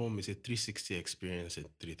 This album is a 360 experience in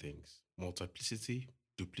 3 things: multiplicity,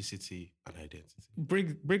 duplicity, and identity.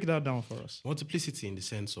 Break that down for us. Multiplicity in the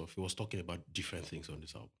sense of he was talking about different things on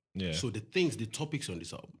this album. Yeah. So the topics on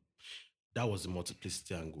this album, that was the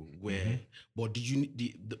multiplicity angle. But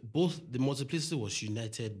both the multiplicity was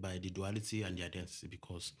united by the duality and the identity,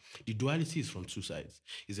 because the duality is from 2 sides.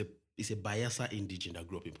 It's a Bayelsa indigene that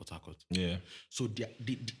grew up in Port Harcourt. Yeah. So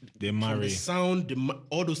they marry. The sound,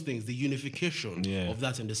 all those things, the unification of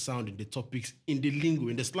that and the sound, in the topics, in the lingo,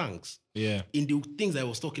 in the slangs, in the things I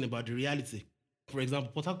was talking about, the reality. For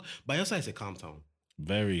example, Port Harcourt, Bayelsa is a calm town.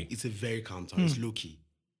 It's a very calm town. It's low key.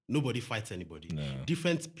 Nobody fights anybody. No.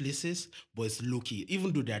 Different places, but it's low key.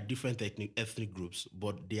 Even though there are different ethnic groups,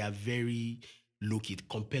 but they are very low key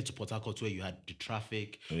compared to Port Harcourt, where you had the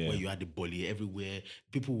traffic, where you had the bully everywhere.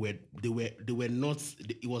 People were not.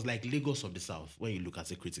 It was like Lagos of the South when you look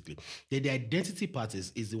at it critically. The identity part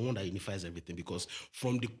is the one that unifies everything, because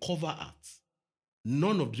from the cover art,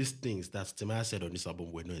 none of these things that Timaya said on this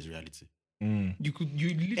album were not his reality. You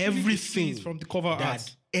literally Everything see it from the cover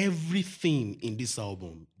art. Everything in this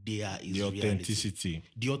album, they are his The reality. authenticity.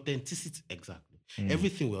 The authenticity, exactly.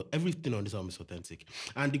 Everything on this album is authentic.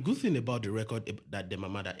 And the good thing about the record that the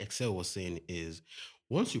mama that Excel was saying is,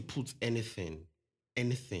 once you put anything,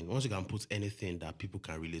 once you can put anything that people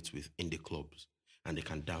can relate with in the clubs and they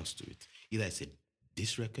can dance to it, either it's a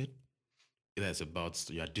diss record, either it's about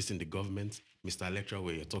you are dissing the government, Mr. Lecturer,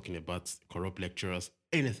 where you're talking about corrupt lecturers,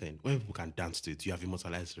 anything, when people can dance to it, you have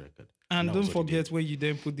immortalized the record. And don't forget where you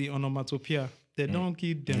then put the onomatopoeia. They don't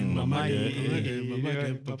keep them, mama,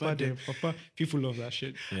 papa, them, papa. People love that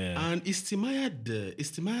shit. Yeah. And is Timaya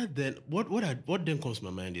then what then comes to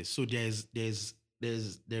my mind is, so there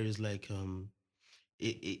is like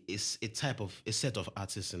a set of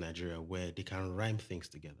artists in Nigeria where they can rhyme things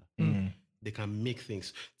together. They can make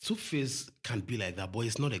things. Two-Face can be like that, but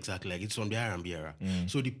it's not exactly like it's from the R&B era.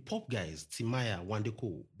 So the pop guys, Timaya,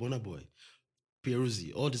 Wandeko, Burna Boy,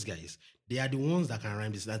 Peruzzi, all these guys, they are the ones that can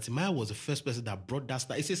rhyme this. And Timaya was the first person that brought that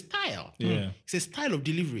style. It's a style. Yeah. It's a style of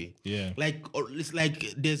delivery. Yeah. It's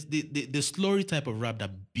like there's the slurry type of rap that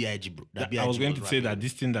B.I.G. bro. I was going to say that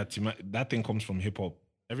this thing that thing comes from hip hop.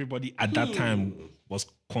 Everybody at that time was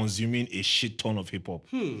consuming a shit ton of hip hop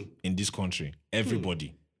in this country.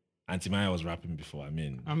 Everybody. And Timaya was rapping before. I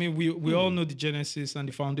mean, we all know the genesis and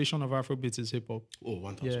the foundation of Afrobeat is hip hop. Oh,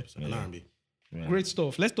 1000%. And R&B. Yeah. Great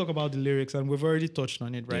stuff. Let's talk about the lyrics, and we've already touched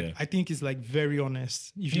on it, right? Yeah. I think it's like very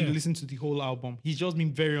honest. If you listen to the whole album, he's just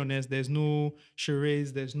been very honest. There's no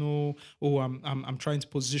charades. There's no I'm trying to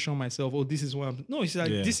position myself. Oh, this is what I'm. No, it's like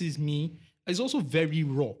this is me. It's also very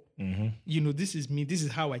raw. You know, this is me. This is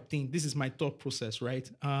how I think. This is my thought process, right?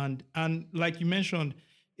 And like you mentioned,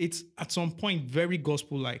 it's at some point very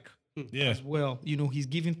gospel-like. As well. You know, he's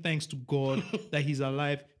giving thanks to God that he's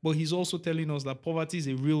alive, but he's also telling us that poverty is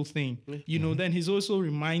a real thing. You know, then he's also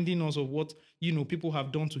reminding us of what, you know, people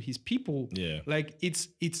have done to his people. Yeah. Like it's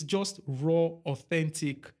just raw,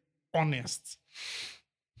 authentic, honest.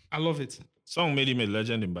 I love it. Song made him a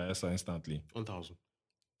legend in Bayelsa instantly. 1000.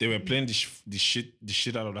 They were playing the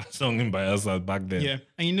shit out of that song in Bayelsa back then. Yeah.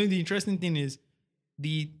 And you know, the interesting thing is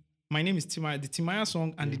My Name is Timaya. The Timaya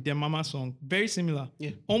song and the Demama song, very similar.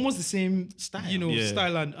 Yeah. Almost the same style. You know,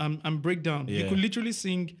 style and breakdown. Yeah. You could literally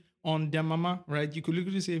sing on Demama, right? You could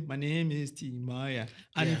literally say, my name is Timaya.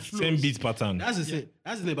 And it flows. Same beat pattern. That's the thing.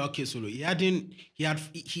 That's the thing about K Solo. I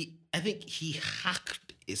think he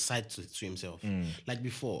hacked a side to himself. Like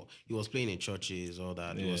before, he was playing in churches, all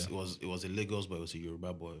that. It was a Lagos boy, it was a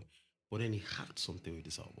Yoruba boy. But then he hacked something with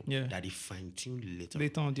this album that he fine-tuned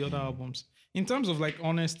later on the other albums. In terms of like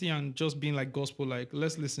honesty and just being like gospel, like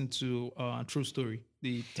let's listen to True Story,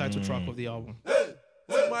 the title track of the album.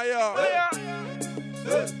 Timaya.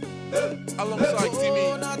 Alongside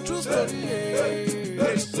Timmy. Not true story.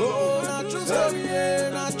 Not true story.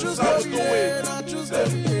 Not true story. Not true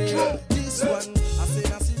story. This one, I say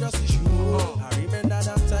a serious issue. I remember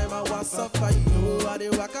that time I was suffering. I dey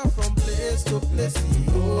walk out from place to place.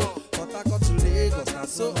 But I got to Lagos, not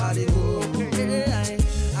so I dey go.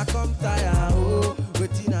 I come tired,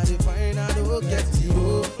 waiting at the fine, I don't get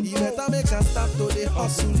you. You better make a stop to the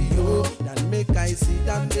hustle, yo. Then make I sit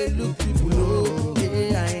down, they look people low.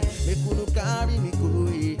 Make you carry me go.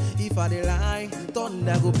 If I dey lie,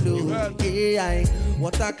 thunder go blow.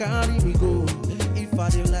 Water carry me go. If I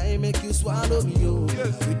dey lie, make you swallow me, yo.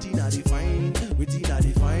 Waiting at the fine, waiting at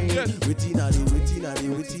the fine, waiting at the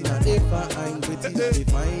fine, waiting at the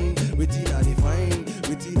fine, waiting at the fine,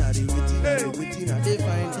 waiting at the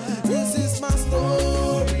fine. This is my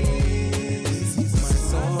story. This is my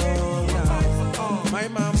song. My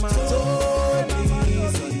mama told me,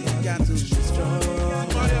 so you got to be strong.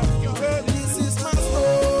 This is my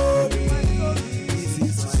story. This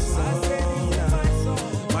is my song.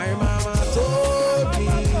 My mama told me,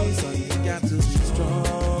 so you got to be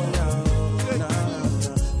strong.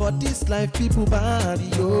 For this life, people bad,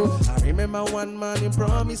 yo. I remember one man, he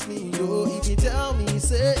promised me, yo. If he tell me,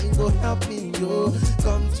 say he go help me, yo.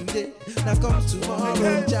 Come today, now come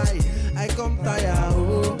tomorrow, jai. I come tired,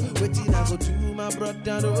 oh. Waiting, I go to my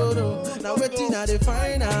brother, no. Now waiting, I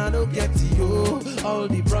define, I don't get you. All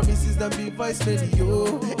the promises, them be voice ready,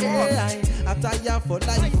 yo. Hey, I tired for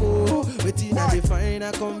life, oh. Waiting, I define,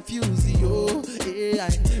 I confuse you. Hey,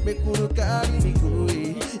 make you carry me go.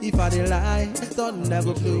 If I dey lie, thunder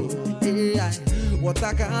go blow. Hey,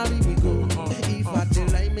 water carry me go. If I dey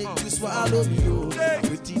lie, make you swallow me, yo.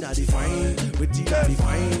 Waiting, I define, waiting, I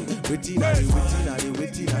define, waiting, I define,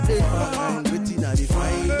 waiting, I define, waiting, I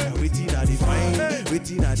define, waiting, I define,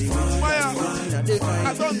 waiting, I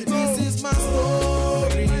define. This is my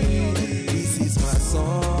story. This is my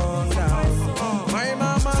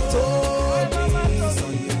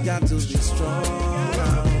be strong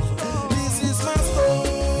now. This is my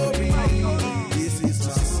story. This is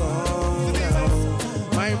my song now.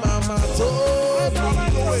 My mama told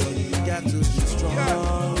me you got to be strong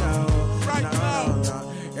now.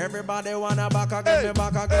 Everybody wanna back again, me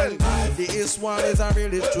back again. This one is a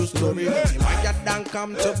really true story. I get done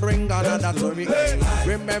come to bring another story.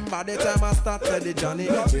 Remember the time I started the journey.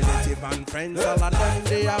 Relative and friends, all of them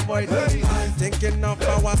they avoid me. Thinking of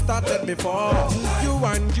how I started before. You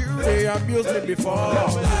and you, they abused me before.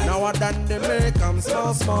 Now I done they make them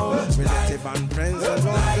small. Relative and friends, I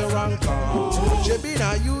run the wrong call. Shebi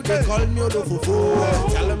now you, they call me the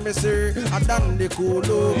fufu. Tell me sir, I done the cool.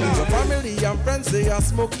 Your family and friends, they are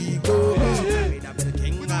smoky go. The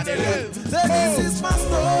king of the hill. Say this is my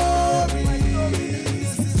story.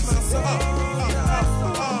 This is my song.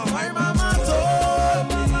 My mama told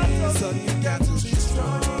me, son, you got to be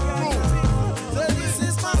strong. Say this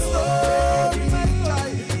is my story.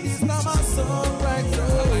 It's not my song right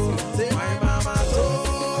now. Say my mama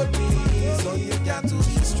told me, son, you got to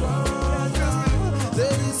be strong. Say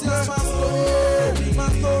this is my story. My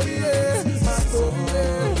story, yeah. My story,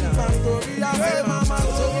 yeah. My story, I say mama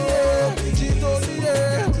told me. She told me,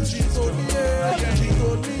 yeah. She told me, yeah. She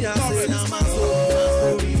told me, I say now my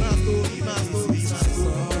story. My story, my story, my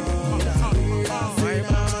story. My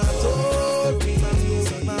mama told me,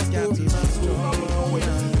 my story, my story.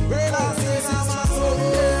 Well, I say now my story,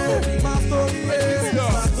 yeah. My story, yeah.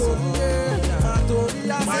 My story, yeah. My story,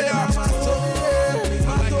 I say now my story, yeah.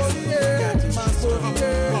 My story, yeah. My story,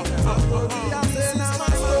 yeah. My story, I say now my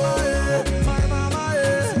story, yeah. My mama,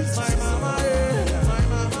 yeah. My mama, yeah. My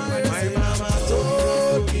mama, yeah. My mama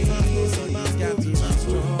told me, my story, my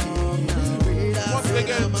story. Once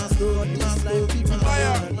again, my story, my story,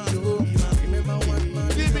 my story. Remember one man.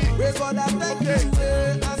 We're gonna thank you,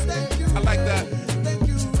 I thank you. I like that. Thank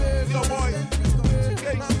you, yo boy.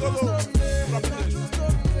 Hey, solo.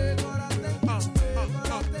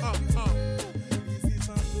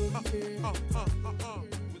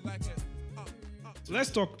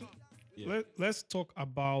 Drop it. Let's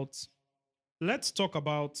talk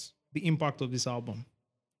about the impact of this album.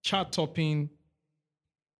 Chart topping,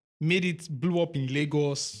 blew up in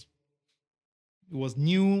Lagos. It was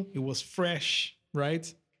new, it was fresh,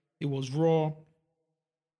 right? It was raw.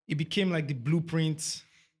 It became like the blueprint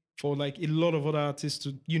for like a lot of other artists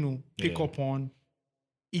to, pick up on.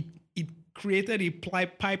 It created a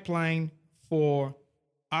pipeline for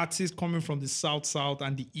artists coming from the South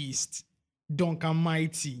and the East. Duncan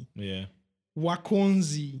Mighty,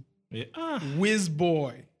 Wakonzi,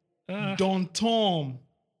 Wizboy, Don Tom,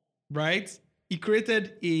 right? He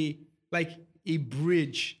created a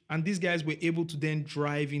bridge, and these guys were able to then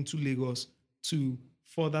drive into Lagos to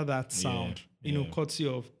further that sound, courtesy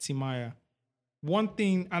of Timaya. One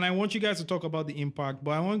thing, and I want you guys to talk about the impact,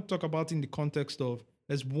 but I want to talk about in the context of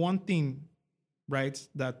there's one thing, right,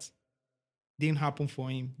 that didn't happen for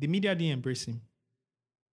him. The media didn't embrace him.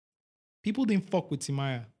 People didn't fuck with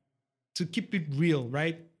Timaya. To keep it real,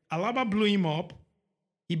 right? Alaba blew him up.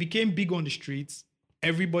 He became big on the streets.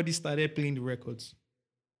 Everybody started playing the records.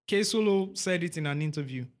 K-Solo said it in an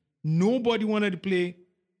interview. Nobody wanted to play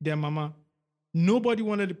Their Mama. Nobody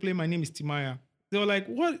wanted to play My Name is Timaya. They were like,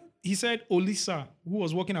 what? He said, Olisa, who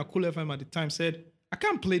was working at Cool FM at the time, said, I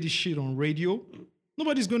can't play this shit on radio.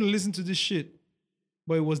 Nobody's going to listen to this shit.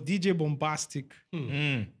 But it was DJ Bombastic.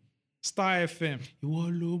 Star FM.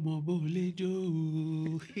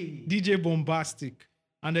 DJ Bombastic.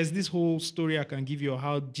 And there's this whole story I can give you of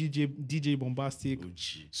how DJ Bombastic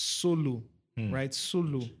solo, right?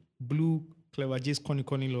 Solo blew Clever J's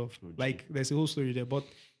Connie Love. Like, there's a whole story there. But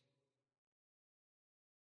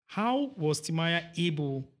how was Timaya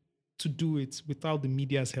able to do it without the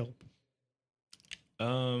media's help?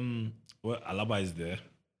 Well, Alaba is there.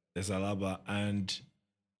 There's Alaba. And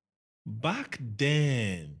back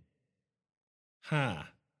then,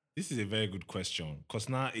 this is a very good question, because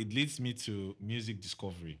now it leads me to music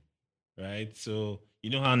discovery, right? So you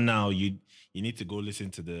know how now you need to go listen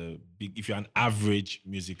to the big, if you're an average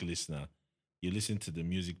music listener, you listen to the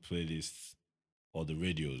music playlists or the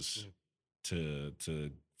radios to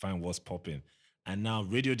find what's popping. And now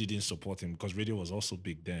radio didn't support him because radio was also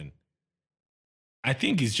big then. I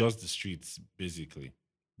think it's just the streets, basically.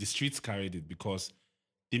 The streets carried it because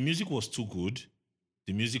the music was too good.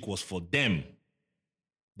 The music was for them.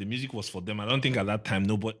 The music was for them. I don't think at that time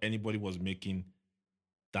anybody was making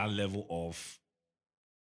that level of,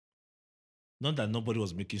 not that nobody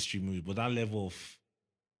was making street music, but that level of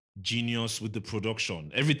genius with the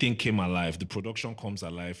production. Everything came alive. The production comes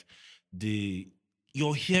alive.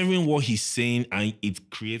 You're hearing what he's saying and it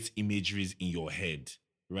creates imageries in your head,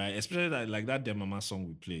 right? Especially like that Their Mama song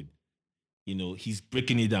we played. he's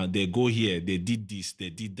breaking it down. They go here, they did this, they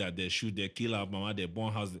did that, they shoot, they kill our mama, they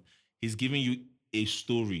burn house. He's giving you a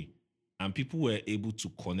story, and people were able to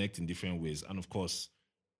connect in different ways. And of course,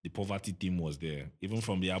 the poverty theme was there. Even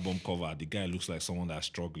from the album cover, the guy looks like someone that's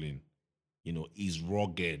struggling. He's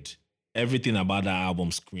rugged. Everything about that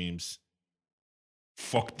album screams,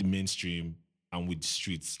 fuck the mainstream and with the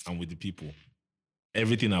streets and with the people.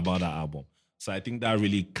 Everything about that album. So I think that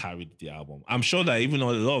really carried the album. I'm sure that even a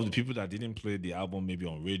lot of the people that didn't play the album maybe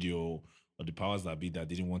on radio or the powers that be that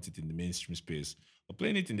didn't want it in the mainstream space were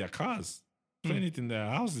playing it in their cars, playing it in their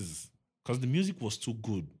houses because the music was too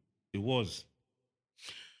good. It was.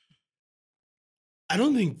 I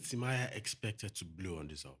don't think Timaya expected to blow on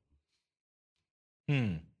this album.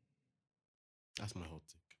 That's my hot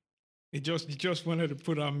take. He just wanted to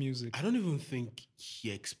put out music. I don't even think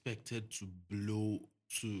he expected to blow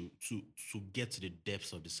to get to the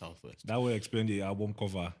depths of the Southwest. That will explain the album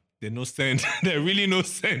cover. There's no scent. There's really no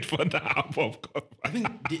scent for the album cover. I think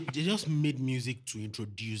they just made music to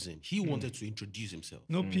introduce him. He wanted to introduce himself.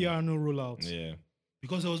 No PR, no rollouts. Yeah.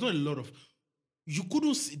 Because there was not a lot of... You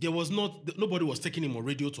couldn't see... There was not... Nobody was taking him on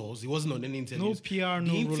radio tours. He wasn't on any interviews. No PR,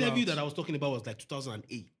 no The interview rollouts. that I was talking about was like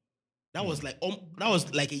 2008. That was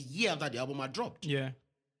like a year after the album had dropped. Yeah.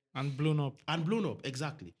 And blown up.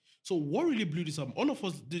 Exactly. So what really blew this album? All of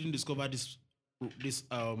us didn't discover this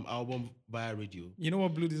album via radio. You know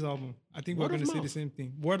what blew this album? I think we're Word of going to say mouth. the same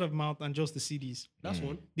thing. Word of mouth and just the CDs. That's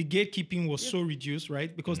one. The gatekeeping was so reduced,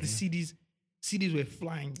 right? Because the CDs were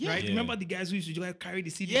flying, right? Yeah. Remember the guys who used to just carry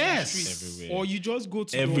the CDs Yes. on the street? Everywhere. Or you just go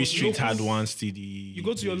to Every your street local- had one CD. You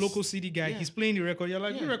go to your local CD guy, he's playing the record. You're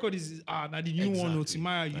like, the record is now the new one, no Exactly.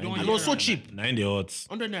 Timaya. You don't And it hear was so it. cheap. 90 odds.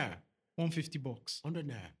 100 naira. $150. 100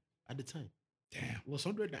 naira at the time. Damn. It was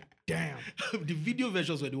 100 naira. Damn. The video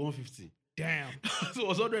versions were the 150. Damn. So it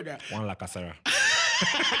was 100 naira. One Lakasara.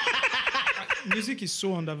 Music is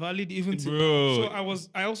so undervalued even today.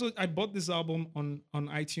 Bro. So I bought this album on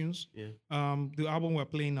iTunes. Yeah. The album we're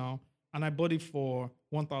playing now, and I bought it for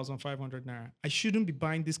 1,500 naira. I shouldn't be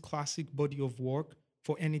buying this classic body of work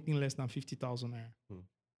for anything less than 50,000 naira.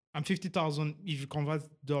 And 50,000, if you convert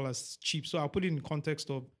dollars, cheap. So I'll put it in context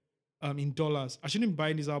of in dollars. I shouldn't be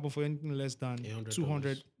buying this album for anything less than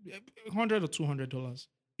 $800. $100 or $200.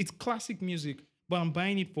 It's classic music, but I'm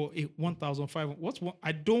buying it for 1,500. What's one?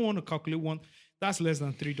 I don't want to calculate one. That's less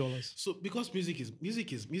than $3. So because music is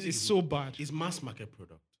It's so bad. It's mass market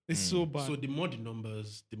product. It's so bad. So the more the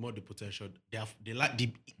numbers, the more the potential, they like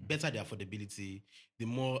the better the affordability, the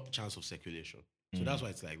more chance of circulation. So that's why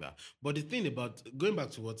it's like that. But the thing about going back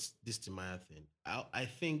to what's this Timaya thing, I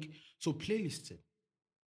think so. Playlisting.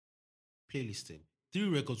 3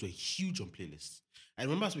 records were huge on playlists. I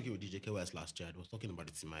remember speaking with DJ KYS last year. I was talking about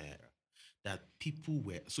the Timaya era. That people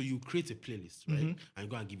were so you create a playlist, right, and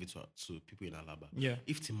go and give it to people in Alaba. Yeah.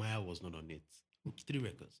 If Timaya was not on it, 3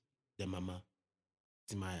 records, the Mama,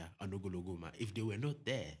 Timaya, and Ogologoma. If they were not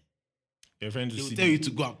there, Your friends they to will CD. tell you to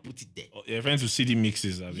go and put it there. Your friends to CD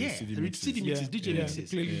mixes. I mean, Yeah, CD CD mixes. mixes, DJ Yeah. mixes.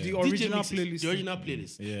 The DJ original mixes, playlist. The original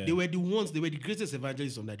playlist. Yeah. They were the ones, they were the greatest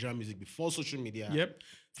evangelists of Nigerian music before social media. Yep.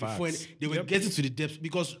 Before Facts. they were Yep. getting to the depths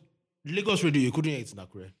because Lagos radio, you couldn't hear it in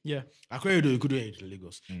Akure. Yeah. Akure radio, you couldn't hear it in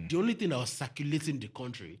Lagos. The only thing that was circulating the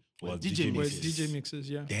country was Was DJ DJ But mixes. it's DJ mixes,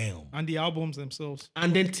 yeah. Damn. And the albums themselves.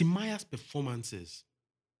 And then Timaya's performances.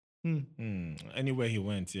 Anywhere he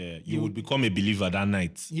went, you would become a believer that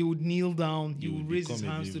night. He would kneel down, he You would would raise his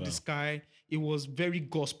become a hands to the believer. sky. It was very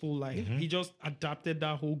gospel-like. He just adapted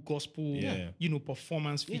that whole gospel, Yeah.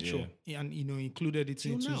 performance feature and, included it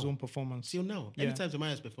Till into his now. own performance. Till now, Yeah. anytime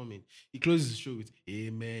Timaya is performing, he closes his show with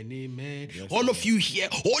Amen, Amen. Yes, All of you here,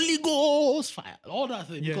 Holy Ghost fire, all that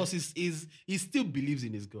thing. Yeah. Because he still believes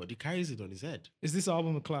in his God. He carries it on his head. Is this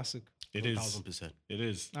album a classic? It is. 1,000%. It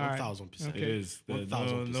is. All right. 1,000%. Okay. It is.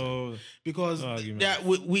 1,000%. No. Because No argument. there,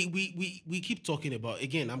 we keep talking about,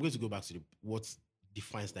 again, I'm going to go back to what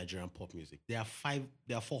defines Nigerian pop music. There are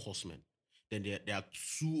 4 horsemen. Then there are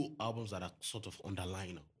 2 albums that are sort of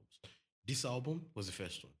underlying albums. This album was the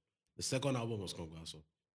first one. The second album was Kongwaso.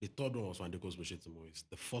 The third one was Wandeko's Machine to Moise.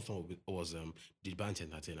 The fourth one was The Band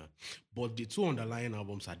Entertainer. But the 2 underlying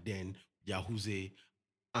albums are then Yahuze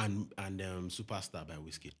and Superstar by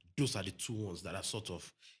Wizkid. Those are the 2 ones that are sort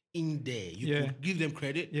of in there. You Yeah. could give them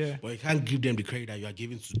credit, Yeah. but you can't give them the credit that you are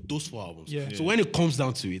giving to those 4 albums. Yeah. So when it comes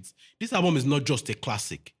down to it, this album is not just a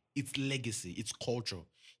classic. It's legacy. It's culture.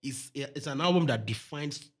 It's an album that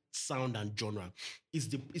defines sound and genre.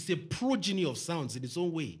 It's a progeny of sounds in its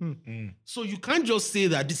own way. So you can't just say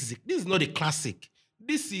that this is not a classic.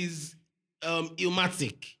 This is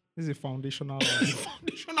Illmatic. This is a foundational A album.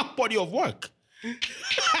 foundational body of work.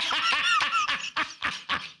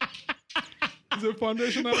 It's a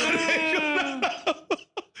foundational.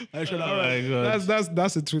 All right,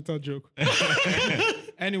 That's a Twitter joke.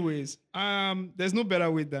 Anyways, there's no better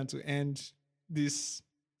way than to end this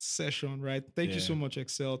session, right? Thank you so much,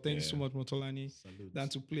 Excel. Thank you so much, Motolani, than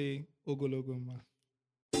to play Ogologoma.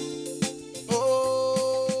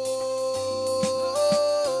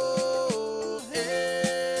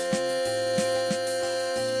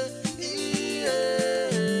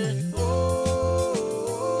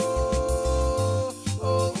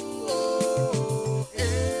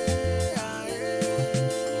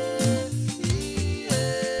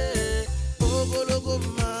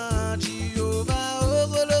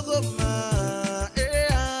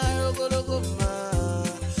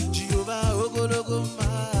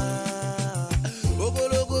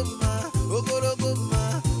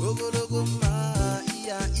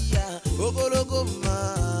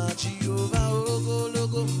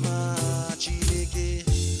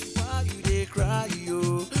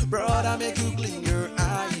 Make you clean your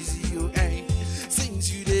eyes, you ain't.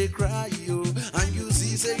 Since you they cry, you and you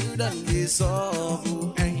see, say you done this solve,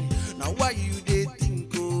 you ain't. Now why you they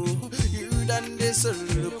think, oh, you done this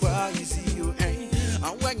look wise, you ain't.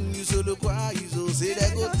 And when you so look wise, oh, say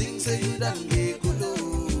that good thing, say you done get good,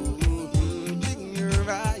 oh. Clean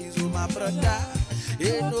your eyes, oh, my brother,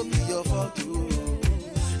 it no be your fault, oh.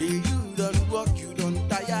 You don't walk, you don't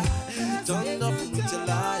tire. Turn up with your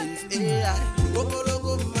life, yeah.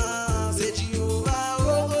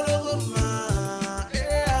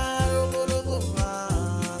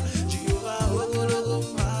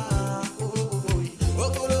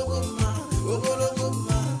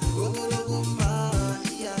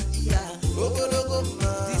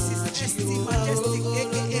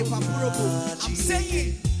 I'm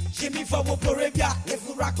saying, Jimmy for Woporevia, if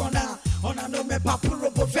you rock on a no me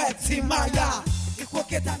papurobo vet, Timaya, if you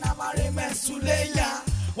get an amare men Suleya,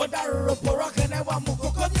 what are Roporock and Ewa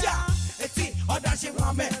Mukokotia, eti, or that she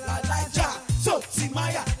wame la laja. So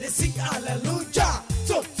Timaya, they sing hallelujah.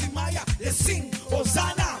 So Timaya, they sing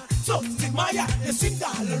Hosanna. So Timaya, they sing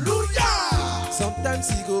hallelujah. Sometimes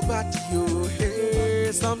he go bad to you,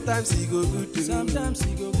 hey. Sometimes he go good to you. Sometimes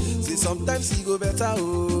he go good. See, sometimes he go better,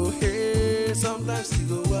 oh, hey. Sometimes he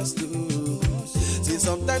go worse too. See,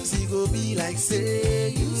 sometimes he go be like, say,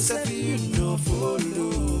 you said you no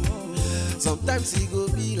follow. Sometimes he go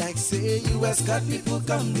be like, say, you ask God people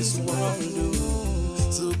come this world,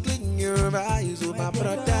 oh. So clean your eyes, oh, my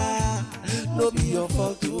brother. No be your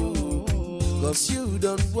fault, oh. Cause you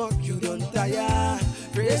don't walk, you don't tire.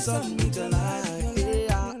 Praise on me till I hear.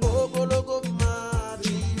 Oh, go, go, ma,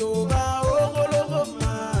 Jehovah, oh, go,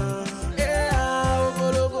 ma. Yeah,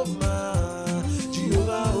 oh, go, ma,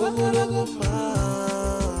 Jehovah, oh, go, ma.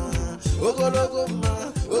 Oh, go,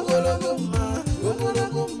 ma, oh, go, ma, oh,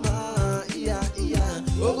 go, ma. Yeah, yeah,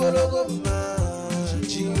 oh, go, ma,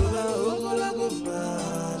 Jehovah, oh, go, ma.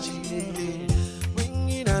 Jehovah,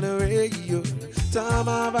 ringing on the radio. Time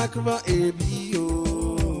I back for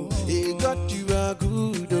ABO. Hey, God, you are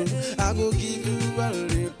good. Oh. I go give you all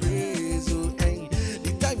the praise. Oh, hey.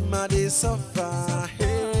 The time I dey suffer.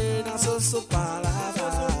 Hey, na so palava.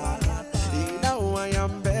 Hey, now I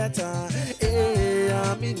am better. Hey,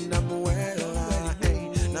 I'm well.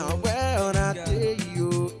 Hey, now well I tell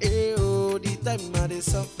you. Hey, oh, the time I dey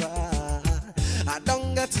suffer. I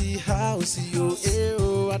don't get the house, yo. Hey,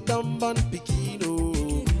 oh, I don't burn Pikino.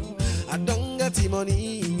 I don't get the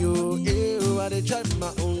money, yo. Ew, I dey drive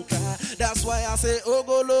my own car. That's why I say,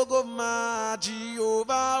 Ogologo ma,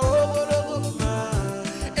 Jehovah, Ogologo ma,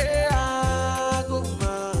 go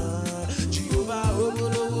ma, Jehovah,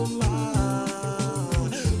 Ogologo ma,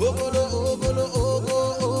 Ogologo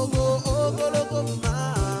ma,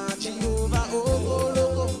 Jehovah,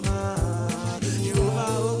 Ogologo ma, Jehovah,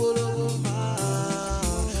 Ogologo ma.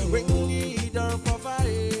 When you don't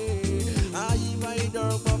provide, I might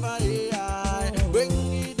don't provide.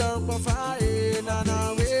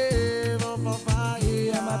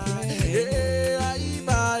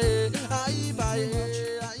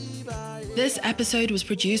 This episode was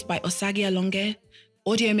produced by Osagi Alonge,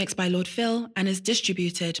 audio mixed by Lord Phil, and is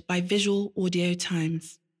distributed by Visual Audio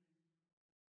Times.